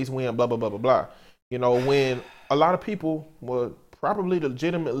the bullies win, blah, blah, blah, blah, blah. When a lot of people were probably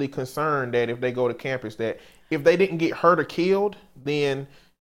legitimately concerned that if they go to campus, that if they didn't get hurt or killed, then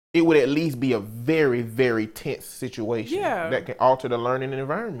it would at least be a very, very tense situation that can alter the learning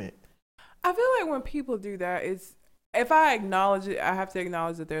environment. I feel like when people do that, if I acknowledge it, I have to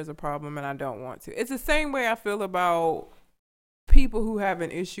acknowledge that there's a problem and I don't want to. It's the same way I feel about people who have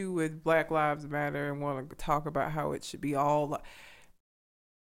an issue with Black Lives Matter and want to talk about how it should be all.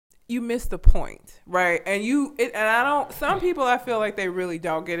 You miss the point, right? And some people I feel like they really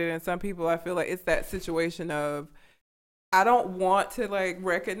don't get it, and some people I feel like it's that situation of I don't want to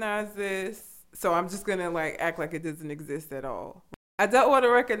recognize this, so I'm just gonna act like it doesn't exist at all. I don't want to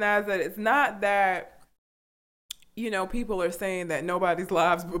recognize that it's not that people are saying that nobody's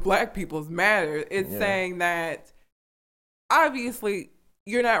lives but Black people's matter. It's saying that obviously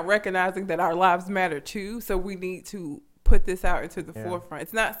you're not recognizing that our lives matter too, so we need to put this out into the forefront.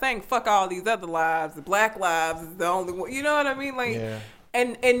 It's not saying fuck all these other lives. The Black lives is the only one. You know what I mean?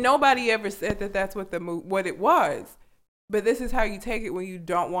 And nobody ever said that that's what what it was. But this is how you take it when you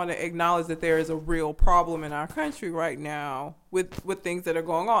don't want to acknowledge that there is a real problem in our country right now with things that are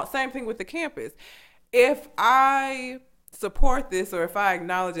going on. Same thing with the campus. If I support this or if I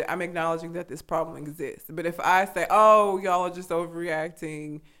acknowledge it, I'm acknowledging that this problem exists. But if I say, oh, y'all are just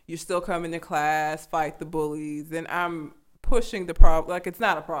overreacting, you're still coming to class, fight the bullies, then I'm pushing the problem. It's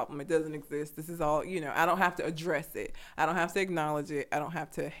not a problem. It doesn't exist. This is all, I don't have to address it. I don't have to acknowledge it. I don't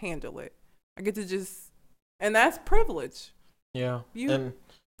have to handle it. I get to just, and that's privilege. Yeah.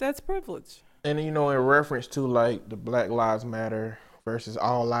 That's privilege. And, in reference to the Black Lives Matter versus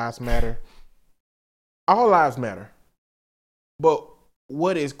All Lives Matter, all lives matter. But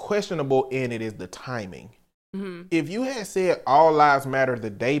what is questionable in it is the timing. If you had said all lives matter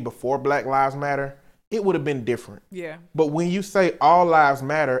the day before Black Lives Matter, it would have been different. Yeah. But when you say all lives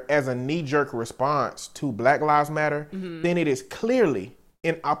matter as a knee-jerk response to Black Lives Matter, then it is clearly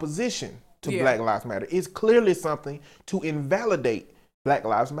in opposition to Black Lives Matter. It's clearly something to invalidate Black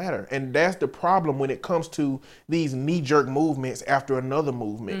Lives Matter. And that's the problem when it comes to these knee-jerk movements after another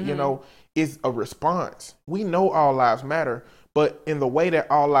movement. You know, it's a response. We know all lives matter, but in the way that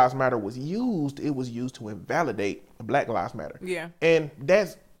all lives matter was used, it was used to invalidate Black Lives Matter. Yeah. And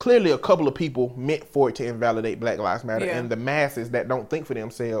that's clearly a couple of people meant for it to invalidate Black Lives Matter. And the masses that don't think for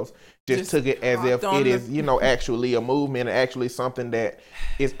themselves just took it as if it is, you know, actually a movement and actually something that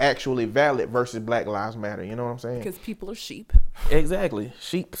is actually valid versus Black Lives Matter. You know what I'm saying? Because people are sheep. Exactly.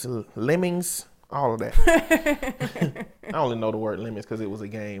 Sheeps, lemmings, all of that. I only know the word lemmings because it was a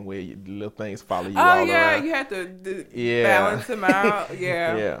game where little things follow you all around. You had to balance them out.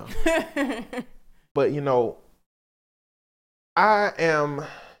 Yeah. But, you know, I am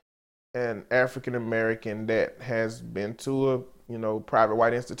an African American that has been to a, you know, private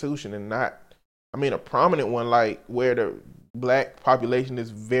white institution, and not, I mean, a prominent one, like where the Black population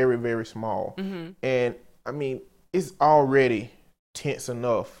is very, very small. And I mean, it's already tense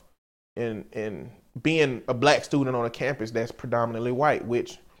enough in being a Black student on a campus that's predominantly white,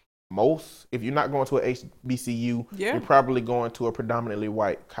 which most, if you're not going to a HBCU, you're probably going to a predominantly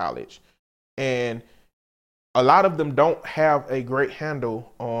white college. And a lot of them don't have a great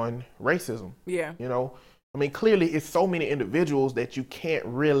handle on racism. Yeah. You know, I mean, clearly it's so many individuals that you can't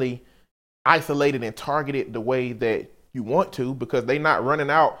really isolate it and target it the way that you want to, because they not running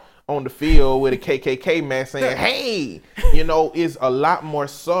out on the field with a KKK mask saying, hey, you know, it's a lot more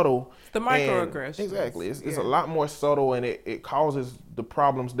subtle. The microaggressions. Exactly. It's a lot more subtle, and it causes the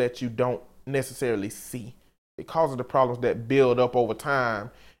problems that you don't necessarily see. It causes the problems that build up over time.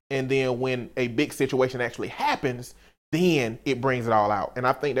 And then when a big situation actually happens, then it brings it all out. And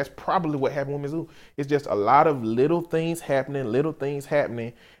I think that's probably what happened with Mizzou. It's just a lot of little things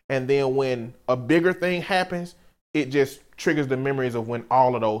happening. And then when a bigger thing happens, it just triggers the memories of when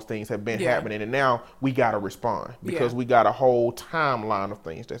all of those things have been happening. And now we got to respond because we got a whole timeline of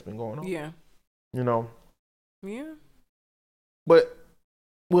things that's been going on. Yeah. You know? Yeah. But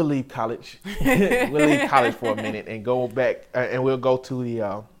we'll leave college. We'll leave college for a minute and go back, and we'll go to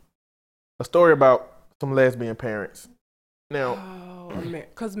a story about some lesbian parents. Now,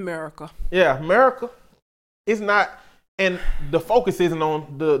 because America. Yeah, America. It's not, and the focus isn't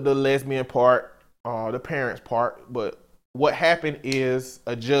on the lesbian part, the parents part, but what happened is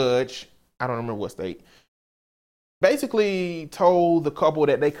a judge, I don't remember what state, basically told the couple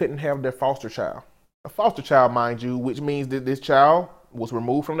that they couldn't have their foster child. A foster child, mind you, which means that this child was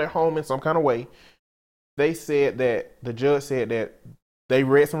removed from their home in some kind of way. They said that, the judge said that they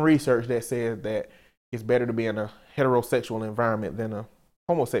read some research that says that it's better to be in a heterosexual environment than a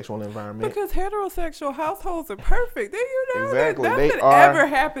homosexual environment. Because heterosexual households are perfect. You know, exactly. Nothing ever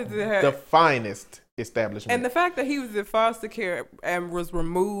happened to her. The finest establishment. And the fact that he was in foster care and was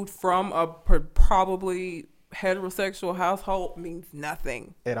removed from a probably heterosexual household means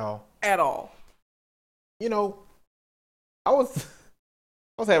nothing. At all. At all. You know, I was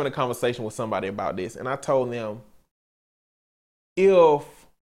having a conversation with somebody about this, and I told them, if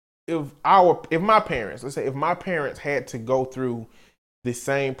my parents, let's say if my parents had to go through the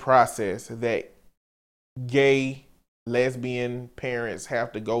same process that gay, lesbian parents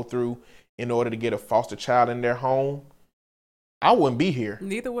have to go through in order to get a foster child in their home, I wouldn't be here.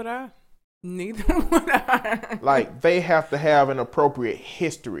 Neither would I. Like, they have to have an appropriate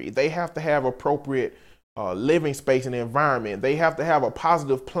history. They have to have appropriate living space and environment. They have to have a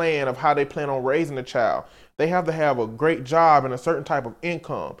positive plan of how they plan on raising a child. They have to have a great job and a certain type of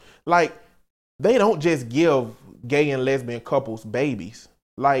income. Like, they don't just give gay and lesbian couples babies.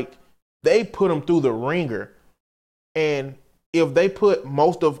 Like, they put them through the ringer. And if they put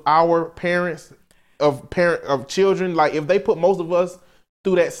most of our parents of children, like if they put most of us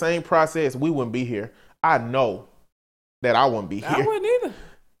through that same process, we wouldn't be here. I know that I wouldn't be here. I wouldn't either.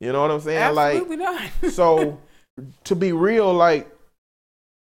 You know what I'm saying? Absolutely not. So, to be real, like,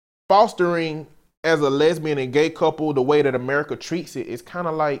 fostering as a lesbian and gay couple, the way that America treats it, is kind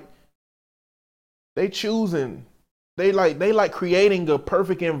of like they like creating a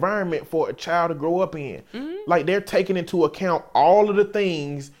perfect environment for a child to grow up in. Mm-hmm. Like, they're taking into account all of the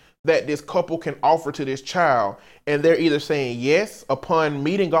things that this couple can offer to this child, and they're either saying yes upon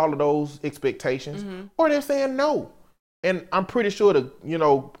meeting all of those expectations, or they're saying no. And I'm pretty sure the, you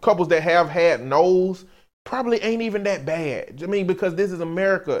know, couples that have had no's probably ain't even that bad. I mean, because this is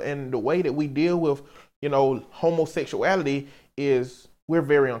America, and the way that we deal with, you know, homosexuality is we're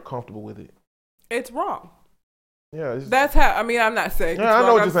very uncomfortable with it. It's wrong. Yeah, that's how. I mean, I'm not saying. Yeah, I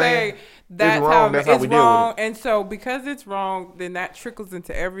know what you're saying. That's wrong. That's how it's we deal wrong. with it. And so because it's wrong, then that trickles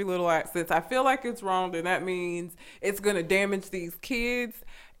into every little act. Since I feel like it's wrong, then that means it's going to damage these kids.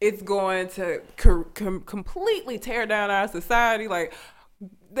 It's going to completely tear down our society. Like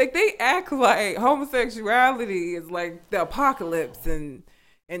they act like homosexuality is like the apocalypse and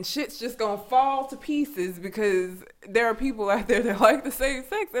shit's just gonna fall to pieces because there are people out there that like the same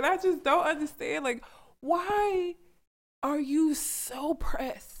sex, and I just don't understand. Like, why are you so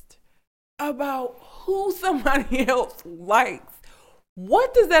pressed about who somebody else likes?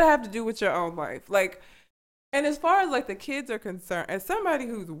 What does that have to do with your own life? Like, and as far as like the kids are concerned, as somebody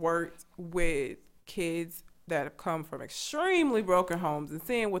who's worked with kids that have come from extremely broken homes and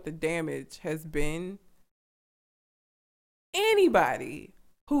seeing what the damage has been, anybody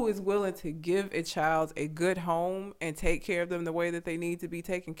who is willing to give a child a good home and take care of them the way that they need to be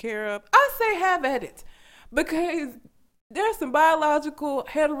taken care of, I say have at it. Because there's some biological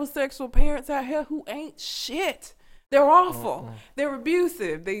heterosexual parents out here who ain't shit. They're awful. They're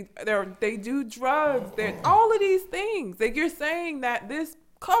abusive. They do drugs. They're all of these things. Like, you're saying that this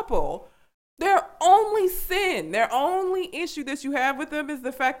couple, their only sin, their only issue that you have with them is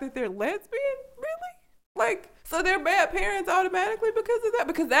the fact that they're lesbian? Really? Like, so they're bad parents automatically because of that?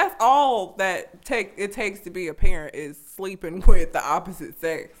 Because that's all that it takes to be a parent, is sleeping with the opposite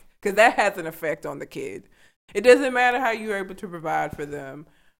sex. Because that has an effect on the kid. It doesn't matter how you're able to provide for them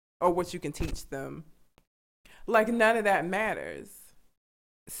or what you can teach them. Like, none of that matters.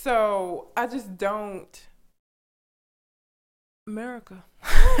 So I just don't. America.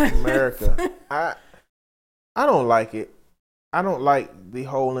 I don't like it. I don't like the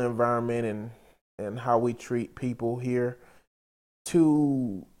whole environment and how we treat people here.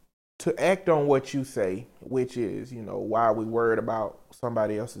 To act on what you say, which is, why are we worried about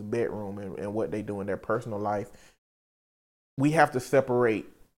somebody else's bedroom and what they do in their personal life. We have to separate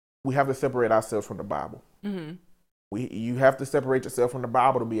ourselves from the Bible. Mm-hmm. You have to separate yourself from the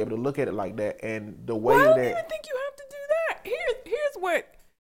Bible to be able to look at it like that. And the way I don't even think you have to do that. Here's what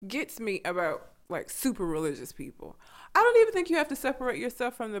gets me about like super religious people. I don't even think you have to separate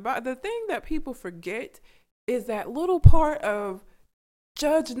yourself from the Bible. The thing that people forget is that little part of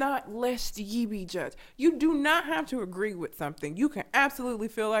judge not lest ye be judged. You do not have to agree with something. You can absolutely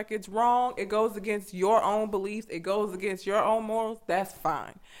feel like it's wrong. It goes against your own beliefs. It goes against your own morals. That's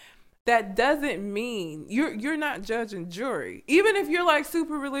fine. That doesn't mean you're not judge and jury. Even if you're like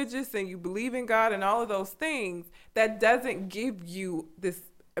super religious and you believe in God and all of those things, that doesn't give you this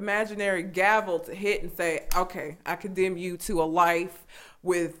imaginary gavel to hit and say, okay, I condemn you to a life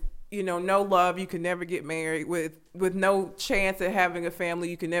with, no love. You can never get married, with no chance at having a family.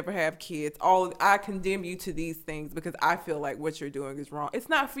 You can never have kids. I condemn you to these things because I feel like what you're doing is wrong. It's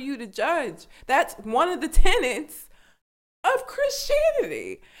not for you to judge. That's one of the tenets of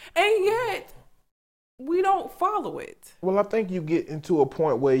Christianity, and yet we don't follow it. Well, I think you get into a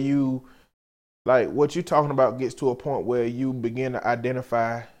point where you, like what you're talking about, gets to a point where you begin to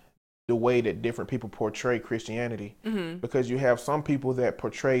identify the way that different people portray Christianity. Mm-hmm. Because you have some people that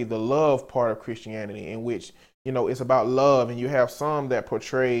portray the love part of Christianity, in which, it's about love, and you have some that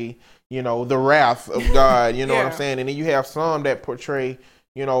portray, the wrath of God, you know what I'm saying? And then you have some that portray,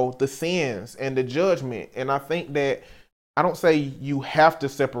 the sins and the judgment. And I think that, I don't say you have to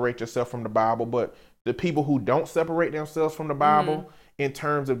separate yourself from the Bible, but the people who don't separate themselves from the Bible in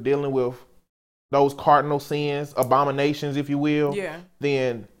terms of dealing with those cardinal sins, abominations, if you will,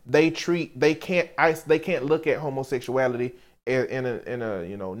 then they can't look at homosexuality in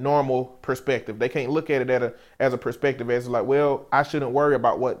a normal perspective. They can't look at it as a perspective as like, well, I shouldn't worry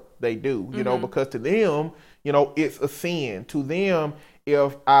about what they do, because to them, it's a sin. To them,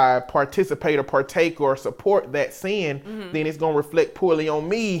 if I participate or partake or support that sin, then it's going to reflect poorly on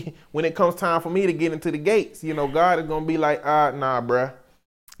me when it comes time for me to get into the gates. God is going to be like, nah, bruh.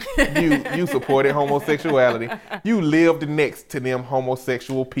 You supported homosexuality. You lived next to them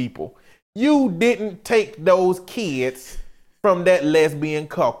homosexual people. You didn't take those kids from that lesbian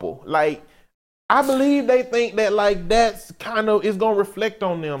couple. Like, I believe they think that like that's kind of is going to reflect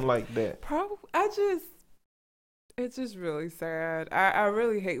on them like that. Probably. It's just really sad. I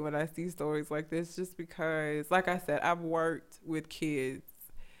really hate when I see stories like this, just because, like I said, I've worked with kids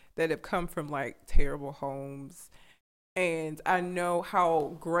that have come from like terrible homes, and I know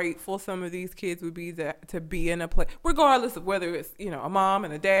how grateful some of these kids would be to be in a place, regardless of whether it's, a mom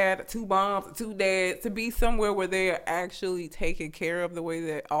and a dad, two moms and two dads, to be somewhere where they are actually taken care of the way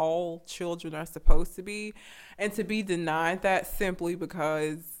that all children are supposed to be, and to be denied that simply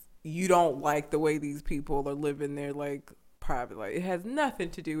because you don't like the way these people are living their like private life. It has nothing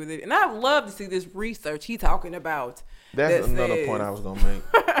to do with it. And I'd love to see this research he's talking about. That's another point I was gonna make.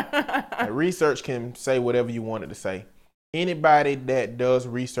 Research can say whatever you want it to say. Anybody that does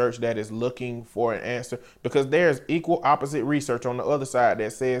research that is looking for an answer, because there's equal opposite research on the other side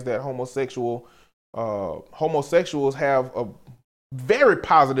that says that homosexuals have a very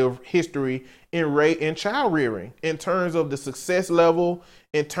positive history in child rearing, in terms of the success level,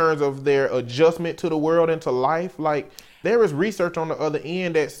 in terms of their adjustment to the world and to life. Like, there is research on the other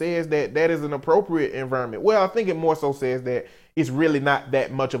end that says that that is an appropriate environment. Well, I think it more so says that it's really not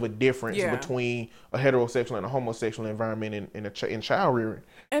that much of a difference between a heterosexual and a homosexual environment in child rearing.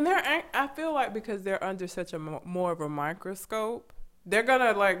 And I feel like because they're under such a more of a microscope, they're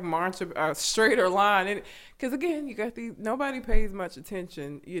gonna like march a straighter line. Because again, you got nobody pays much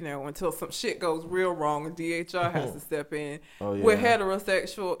attention, until some shit goes real wrong and DHR has to step in. With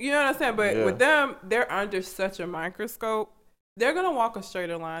heterosexual, you know what I'm saying? But with them, they're under such a microscope. They're gonna walk a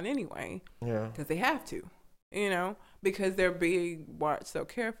straighter line anyway. Yeah. Because they have to, because they're being watched so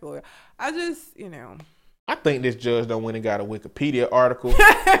carefully. I just, I think this judge done went and got a Wikipedia article,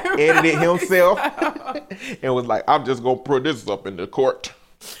 edited himself, and was like, I'm just going to put this up in the court.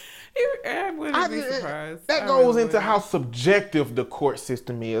 I wouldn't be surprised. That goes into how subjective the court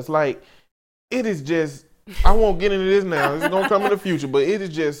system is. Like, it is just, I won't get into this now. It's going to come in the future, but it is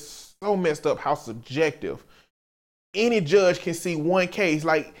just so messed up how subjective. Any judge can see one case.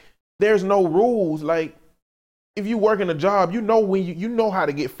 Like, there's no rules. Like, if you work in a job, when you know how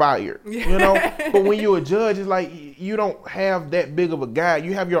to get fired, But when you're a judge, it's like you don't have that big of a guide.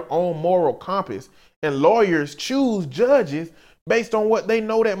 You have your own moral compass, and lawyers choose judges based on what they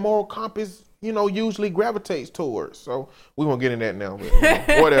know that moral compass, usually gravitates towards. So we won't get in that now, but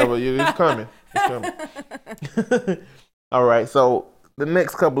whatever. It's coming. It's coming. All right. So the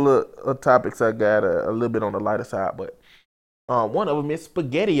next couple of topics I got a little bit on the lighter side, but. One of them is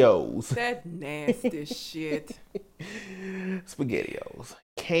SpaghettiOs. That nasty shit. SpaghettiOs.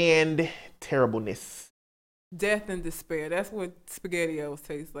 Canned terribleness. Death and despair. That's what SpaghettiOs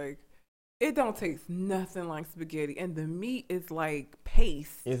taste like. It don't taste nothing like spaghetti. And the meat is like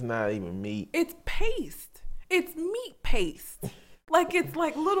paste. It's not even meat. It's paste. It's meat paste. Like, it's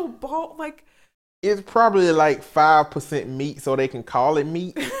like little ball, like... It's probably like 5% meat so they can call it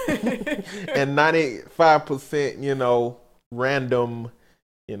meat. And 95%, random,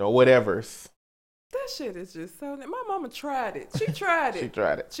 whatevers. That shit is just so... My mama tried it. She tried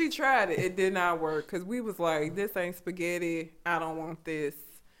it. She tried it. It did not work because we was like, this ain't spaghetti. I don't want this.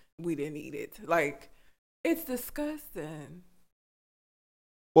 We didn't eat it. Like, it's disgusting.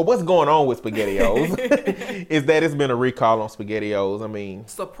 Well, what's going on with SpaghettiOs is that it's been a recall on SpaghettiOs. I mean...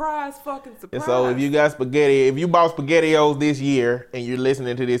 Surprise fucking surprise. And so if you bought SpaghettiOs this year and you're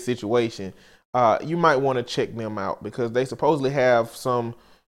listening to this situation... you might want to check them out because they supposedly have some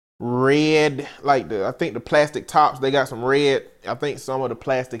red, I think the plastic tops, they got some red. I think some of the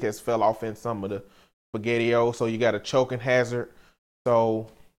plastic has fell off in some of the SpaghettiOs, so you got a choking hazard. So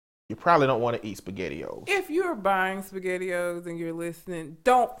you probably don't want to eat SpaghettiOs. If you're buying SpaghettiOs and you're listening,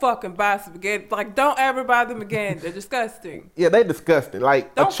 don't fucking buy spaghetti. Like, don't ever buy them again. They're disgusting. Yeah, they're disgusting.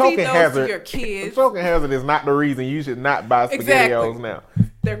 Like, don't a choking feed those hazard. To your kids. A choking hazard is not the reason you should not buy SpaghettiOs now.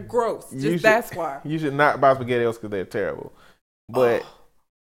 They're gross. That's why. You should not buy SpaghettiOs because they're terrible. But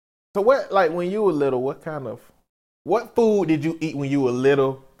so what? Like, when you were little, what food did you eat when you were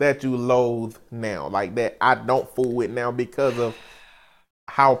little that you loathe now? Like, that I don't fool with now because of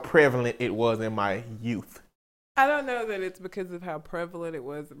how prevalent it was in my youth. I don't know that it's because of how prevalent it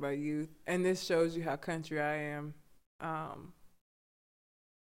was in my youth, and this shows you how country I am. I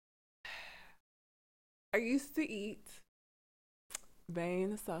used to eat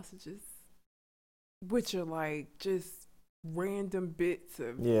vein sausages, which are like just random bits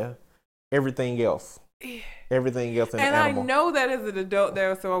of everything else in the animal. I know that as an adult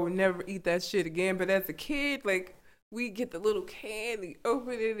though, so I would never eat that shit again. But as a kid, like, we get the little can, you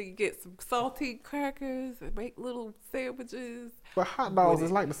open it, and you get some salty crackers and make little sandwiches. But hot dogs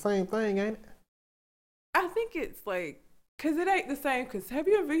is like the same thing, ain't it? I think it's like, because it ain't the same. Because have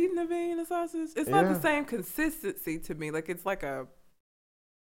you ever eaten a vein sausage? It's not the same consistency to me. Like, it's like I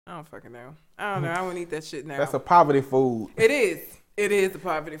don't fucking know. I don't know. I wouldn't eat that shit now. That's a poverty food. It is. It is a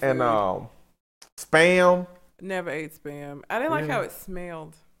poverty food. And Spam. Never ate Spam. I didn't like how it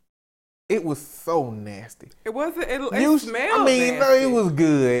smelled. It was so nasty. It wasn't. It smelled. I mean, nasty. No, it was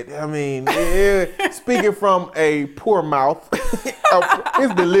good. I mean, speaking from a poor mouth,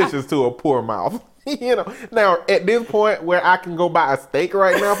 it's delicious to a poor mouth. Now at this point where I can go buy a steak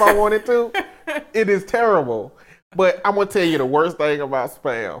right now if I wanted to, it is terrible. But I'm gonna tell you the worst thing about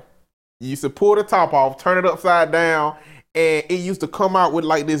Spam. You used to pull the top off, turn it upside down, and it used to come out with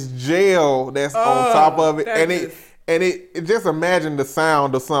like this gel that's on top of it, And it just imagine the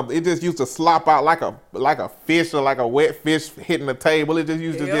sound or something. It just used to slop out like a fish or like a wet fish hitting the table. It just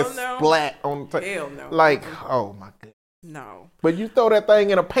used to just splat on the table. Hell no. Like, oh my goodness. No. But you throw that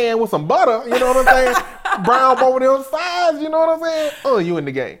thing in a pan with some butter, you know what I'm saying? Brown over them sides, you know what I'm saying? Oh, you in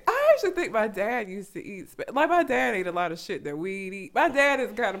the game. I actually think my dad used to eat, like my dad ate a lot of shit that we'd eat. My dad is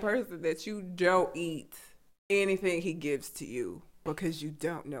the kind of person that you don't eat anything he gives to you because you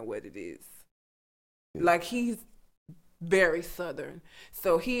don't know what it is. Like he's very Southern.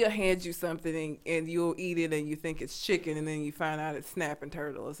 So he'll hand you something and you'll eat it and you think it's chicken and then you find out it's snapping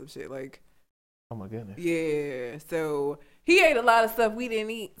turtle or some shit. Like, oh my goodness. Yeah. So he ate a lot of stuff we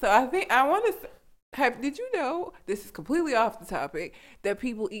didn't eat. So I think I want to did you know, this is completely off the topic, that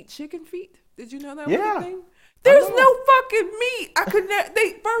people eat chicken feet? Did you know that was a thing? There's no fucking meat. I could not,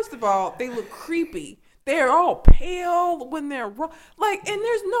 first of all, they look creepy. They're all pale when they're raw. Like, and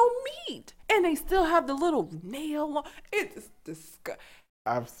there's no meat. And they still have the little nail. It's disgusting.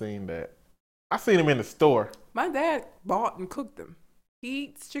 I've seen that. I've seen them in the store. My dad bought and cooked them. He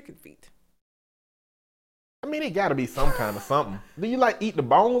eats chicken feet. I mean, it got to be some kind of something. Do you like eat the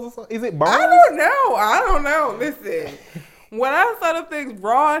bones or something? Is it bones? I don't know. Listen, when I saw the things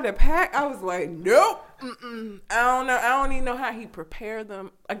raw in the pack, I was like, nope. I don't know. I don't even know how he prepared them.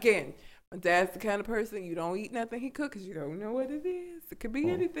 Again, my dad's the kind of person, you don't eat nothing he cooks because you don't know what it is. It could be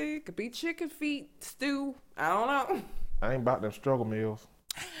anything. It could be chicken feet, stew. I don't know. I ain't about them struggle meals.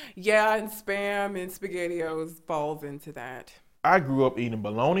 Yeah, and Spam and SpaghettiOs falls into that. I grew up eating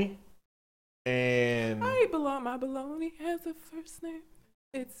bologna. And I eat bologna. My bologna has a first name.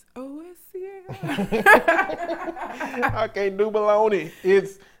 It's OSCA. I can't do bologna.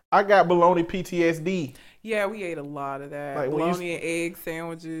 I got bologna PTSD. Yeah, we ate a lot of that. Like bologna and egg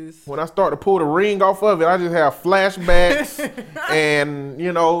sandwiches. When I start to pull the ring off of it, I just have flashbacks, and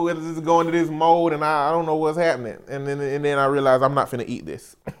it's just going to this mode, and I don't know what's happening. And then I realize I'm not finna eat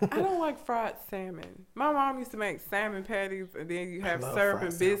this. I don't like fried salmon. My mom used to make salmon patties, and then you have syrup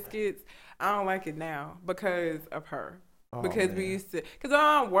and biscuits. I don't like it now because of her. Because we used to, because my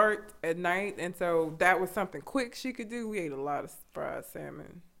mom worked at night, and so that was something quick she could do. We ate a lot of fried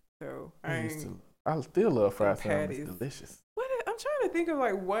salmon. So I still love fried salmon. It's delicious. I'm trying to think of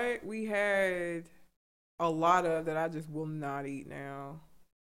like what we had a lot of that I just will not eat now.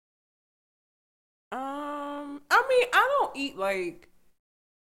 I mean, I don't eat like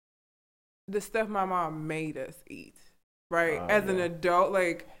the stuff my mom made us eat, right? As an adult,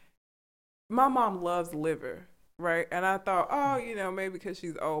 like my mom loves liver, right? And I thought, maybe because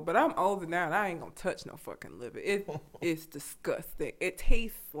she's old, but I'm older now and I ain't gonna touch no fucking liver. It's disgusting. It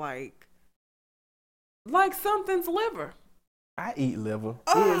tastes like something's liver. I eat liver.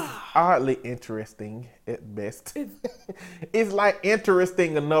 It's oddly interesting at best. It's like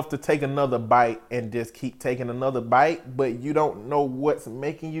interesting enough to take another bite and just keep taking another bite, but you don't know what's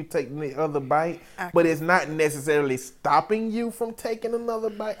making you take the other bite. But it's not necessarily stopping you from taking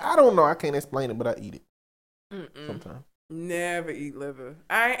another bite. I don't know. I can't explain it, but I eat it sometimes. Never eat liver.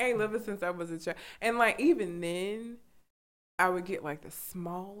 I ain't liver since I was a child. And like even then, I would get like the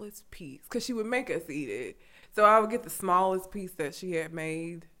smallest piece because she would make us eat it. So I would get the smallest piece that she had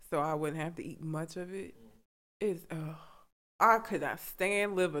made so I wouldn't have to eat much of it. I could not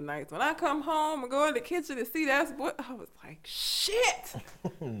stand liver nights. When I come home and go in the kitchen and see that's what, I was like, shit.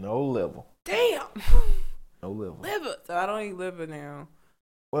 No liver. Damn. No liver. Liver. So I don't eat liver now.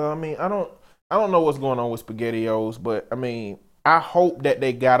 Well, I mean, I don't know what's going on with SpaghettiOs, but I mean, I hope that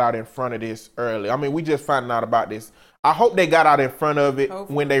they got out in front of this early. I mean, we just finding out about this. I hope they got out in front of it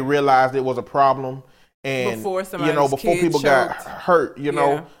when they realized it was a problem. And before people got hurt,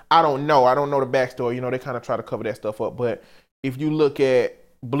 I don't know. I don't know the backstory. They kind of try to cover that stuff up. But if you look at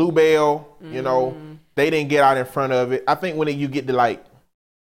Bluebell, they didn't get out in front of it. I think when you get to like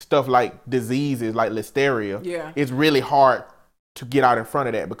stuff like diseases like listeria, it's really hard to get out in front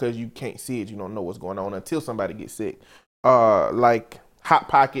of that because you can't see it. You don't know what's going on until somebody gets sick. Like Hot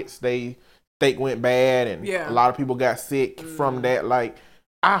Pockets, steak went bad, and a lot of people got sick from that. Like,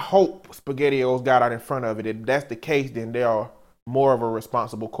 I hope SpaghettiOs got out in front of it. If that's the case, then they are more of a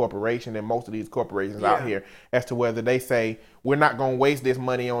responsible corporation than most of these corporations out here as to whether they say, we're not going to waste this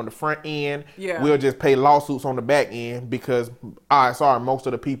money on the front end. We'll just pay lawsuits on the back end because, most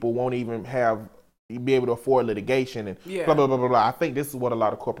of the people won't even be able to afford litigation and blah, blah, blah, blah, blah. I think this is what a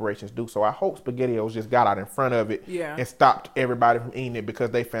lot of corporations do. So I hope SpaghettiOs just got out in front of it and stopped everybody from eating it because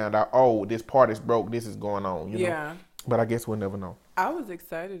they found out, this part is broke, this is going on. You know? But I guess we'll never know. I was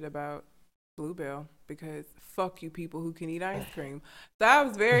excited about Bluebell because fuck you people who can eat ice cream. So I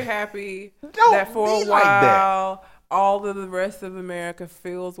was very happy that for a while all of the rest of America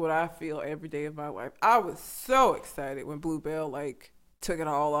feels what I feel every day of my life. I was so excited when Bluebell like took it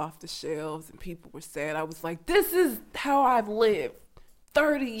all off the shelves and people were sad. I was like, this is how I've lived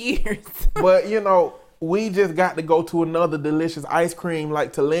 30 years. But, you know, we just got to go to another delicious ice cream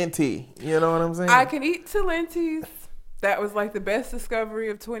like Talenti. You know what I'm saying? I can eat Talenti's. That was like the best discovery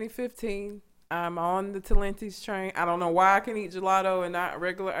of 2015. I'm on the Talenti's train. I don't know why I can eat gelato and not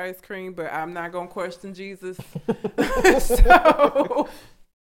regular ice cream, but I'm not going to question Jesus. So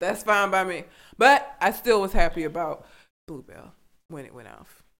that's fine by me. But I still was happy about Bluebell when it went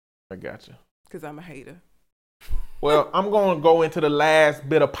off. I got you. Because I'm a hater. Well, I'm going to go into the last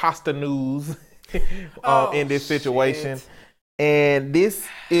bit of pasta news in this situation. Shit. And this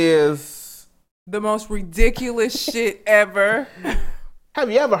is The most ridiculous shit ever.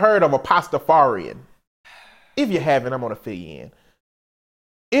 Have you ever heard of a pastafarian? If you haven't, I'm going to fill you in.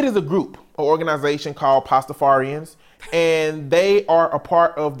 It is a group, an organization called Pastafarians, and they are a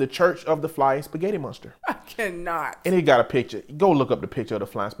part of the Church of the Flying Spaghetti Monster. I cannot. And he got a picture. Go look up the picture of the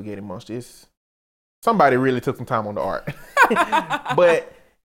Flying Spaghetti Monster. Somebody really took some time on the art. But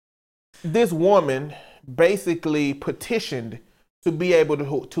this woman basically petitioned to be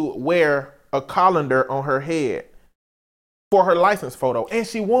able to wear a colander on her head for her license photo, and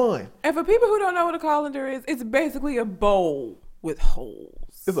she won. And for people who don't know what a colander is, it's basically a bowl with holes.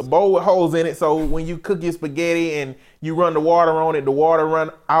 It's a bowl with holes in it, so when you cook your spaghetti and you run the water on it, the water run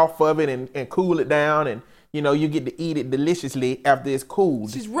off of it and cool it down, and you know you get to eat it deliciously after it's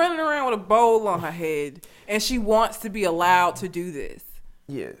cooled. She's running around with a bowl on her head, and she wants to be allowed to do this.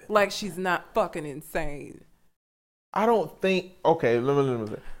 Yeah. Like she's not fucking insane. I don't think. Okay, let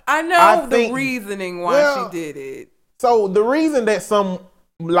me. I know the reasoning why she did it. So the reason that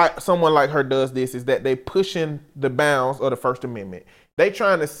someone like her does this is that they pushing the bounds of the First Amendment. They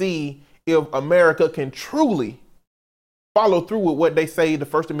trying to see if America can truly follow through with what they say the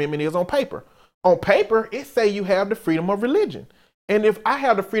First Amendment is on paper. On paper, it say you have the freedom of religion. And if I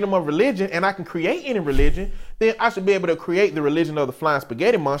have the freedom of religion and I can create any religion, then I should be able to create the religion of the Flying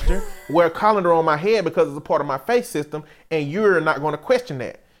Spaghetti Monster, wear a colander on my head because it's a part of my faith system, and you're not going to question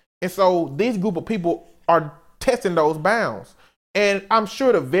that. And so this group of people are testing those bounds. And I'm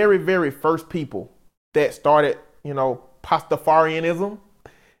sure the very, very first people that started, Pastafarianism,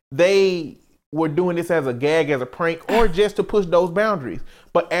 they were doing this as a gag, as a prank, or just to push those boundaries.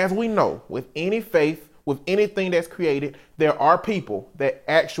 But as we know, with any faith, with anything that's created, there are people that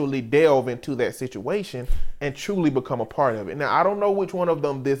actually delve into that situation and truly become a part of it. Now, I don't know which one of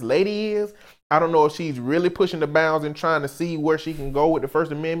them this lady is. I don't know if she's really pushing the bounds and trying to see where she can go with the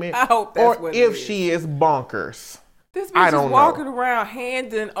First Amendment. I hope that's what it is. Or if she is bonkers. This bitch is walking around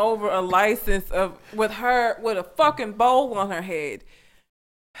handing over a license with a fucking bowl on her head.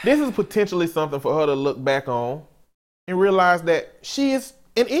 This is potentially something for her to look back on and realize that she is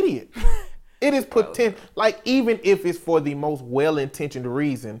an idiot. It is potential, like even if it's for the most well-intentioned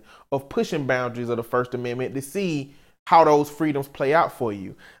reason of pushing boundaries of the First Amendment to see how those freedoms play out for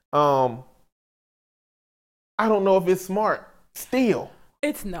you. I don't know if it's smart. Still,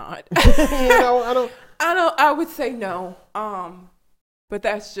 it's not. I would say no. But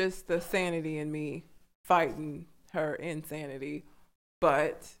that's just the sanity in me fighting her insanity.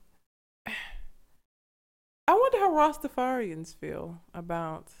 But I wonder how Rastafarians feel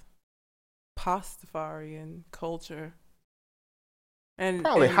about Pastafarian culture. And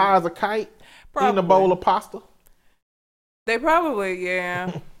probably high as a kite, probably. eating a bowl of pasta. They probably,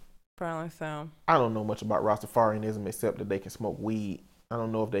 yeah. Probably so. I don't know much about Rastafarianism except that they can smoke weed. I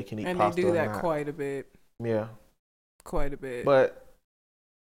don't know if they can eat pasta. And they do that or not. quite a bit. Yeah. Quite a bit. But,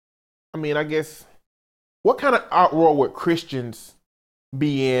 I mean, I guess, what kind of outroar would Christians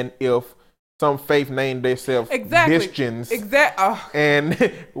be in if some faith named themselves Christians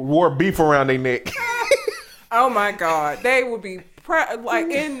and wore beef around their neck? Oh my God. They would be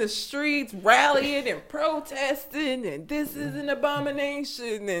in the streets rallying and protesting and this is an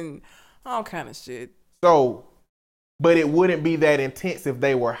abomination and all kind of shit. So, but it wouldn't be that intense if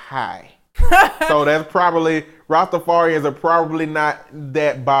they were high. So that's probably, Rastafarians are probably not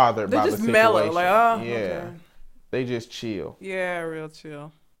that bothered by the situation. They're just mellow, like, yeah. Okay. They just chill. Yeah, real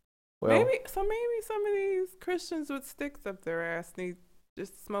chill. Well, maybe some of these Christians with sticks up their ass need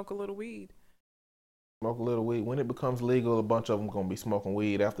just smoke a little weed. Smoke a little weed. When it becomes legal, a bunch of them going to be smoking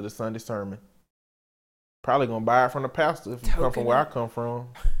weed after the Sunday sermon. Probably going to buy it from the pastor if you come from where I come from.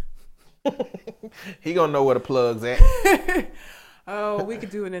 He going to know where the plug's at. Oh, we could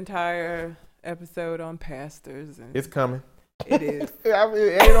do an entire episode on pastors. It's coming. It is. I mean,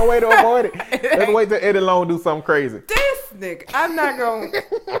 ain't no way to avoid it. Let's wait till Eddie Long do something crazy. This nigga. I'm not going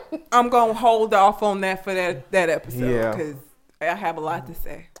to. I'm gonna hold off on that for that episode Yeah. because I have a lot to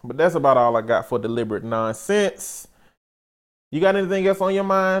say. But that's about all I got for deliberate nonsense. You got anything else on your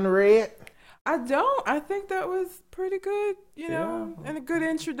mind, Red? I don't. I think that was pretty good, you know, and a good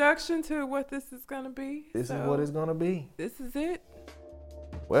introduction to what this is gonna be. This is what it's gonna be. This is it.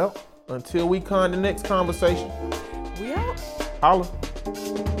 Well, until we come to the next conversation, We out.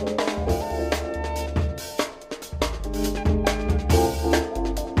 holla.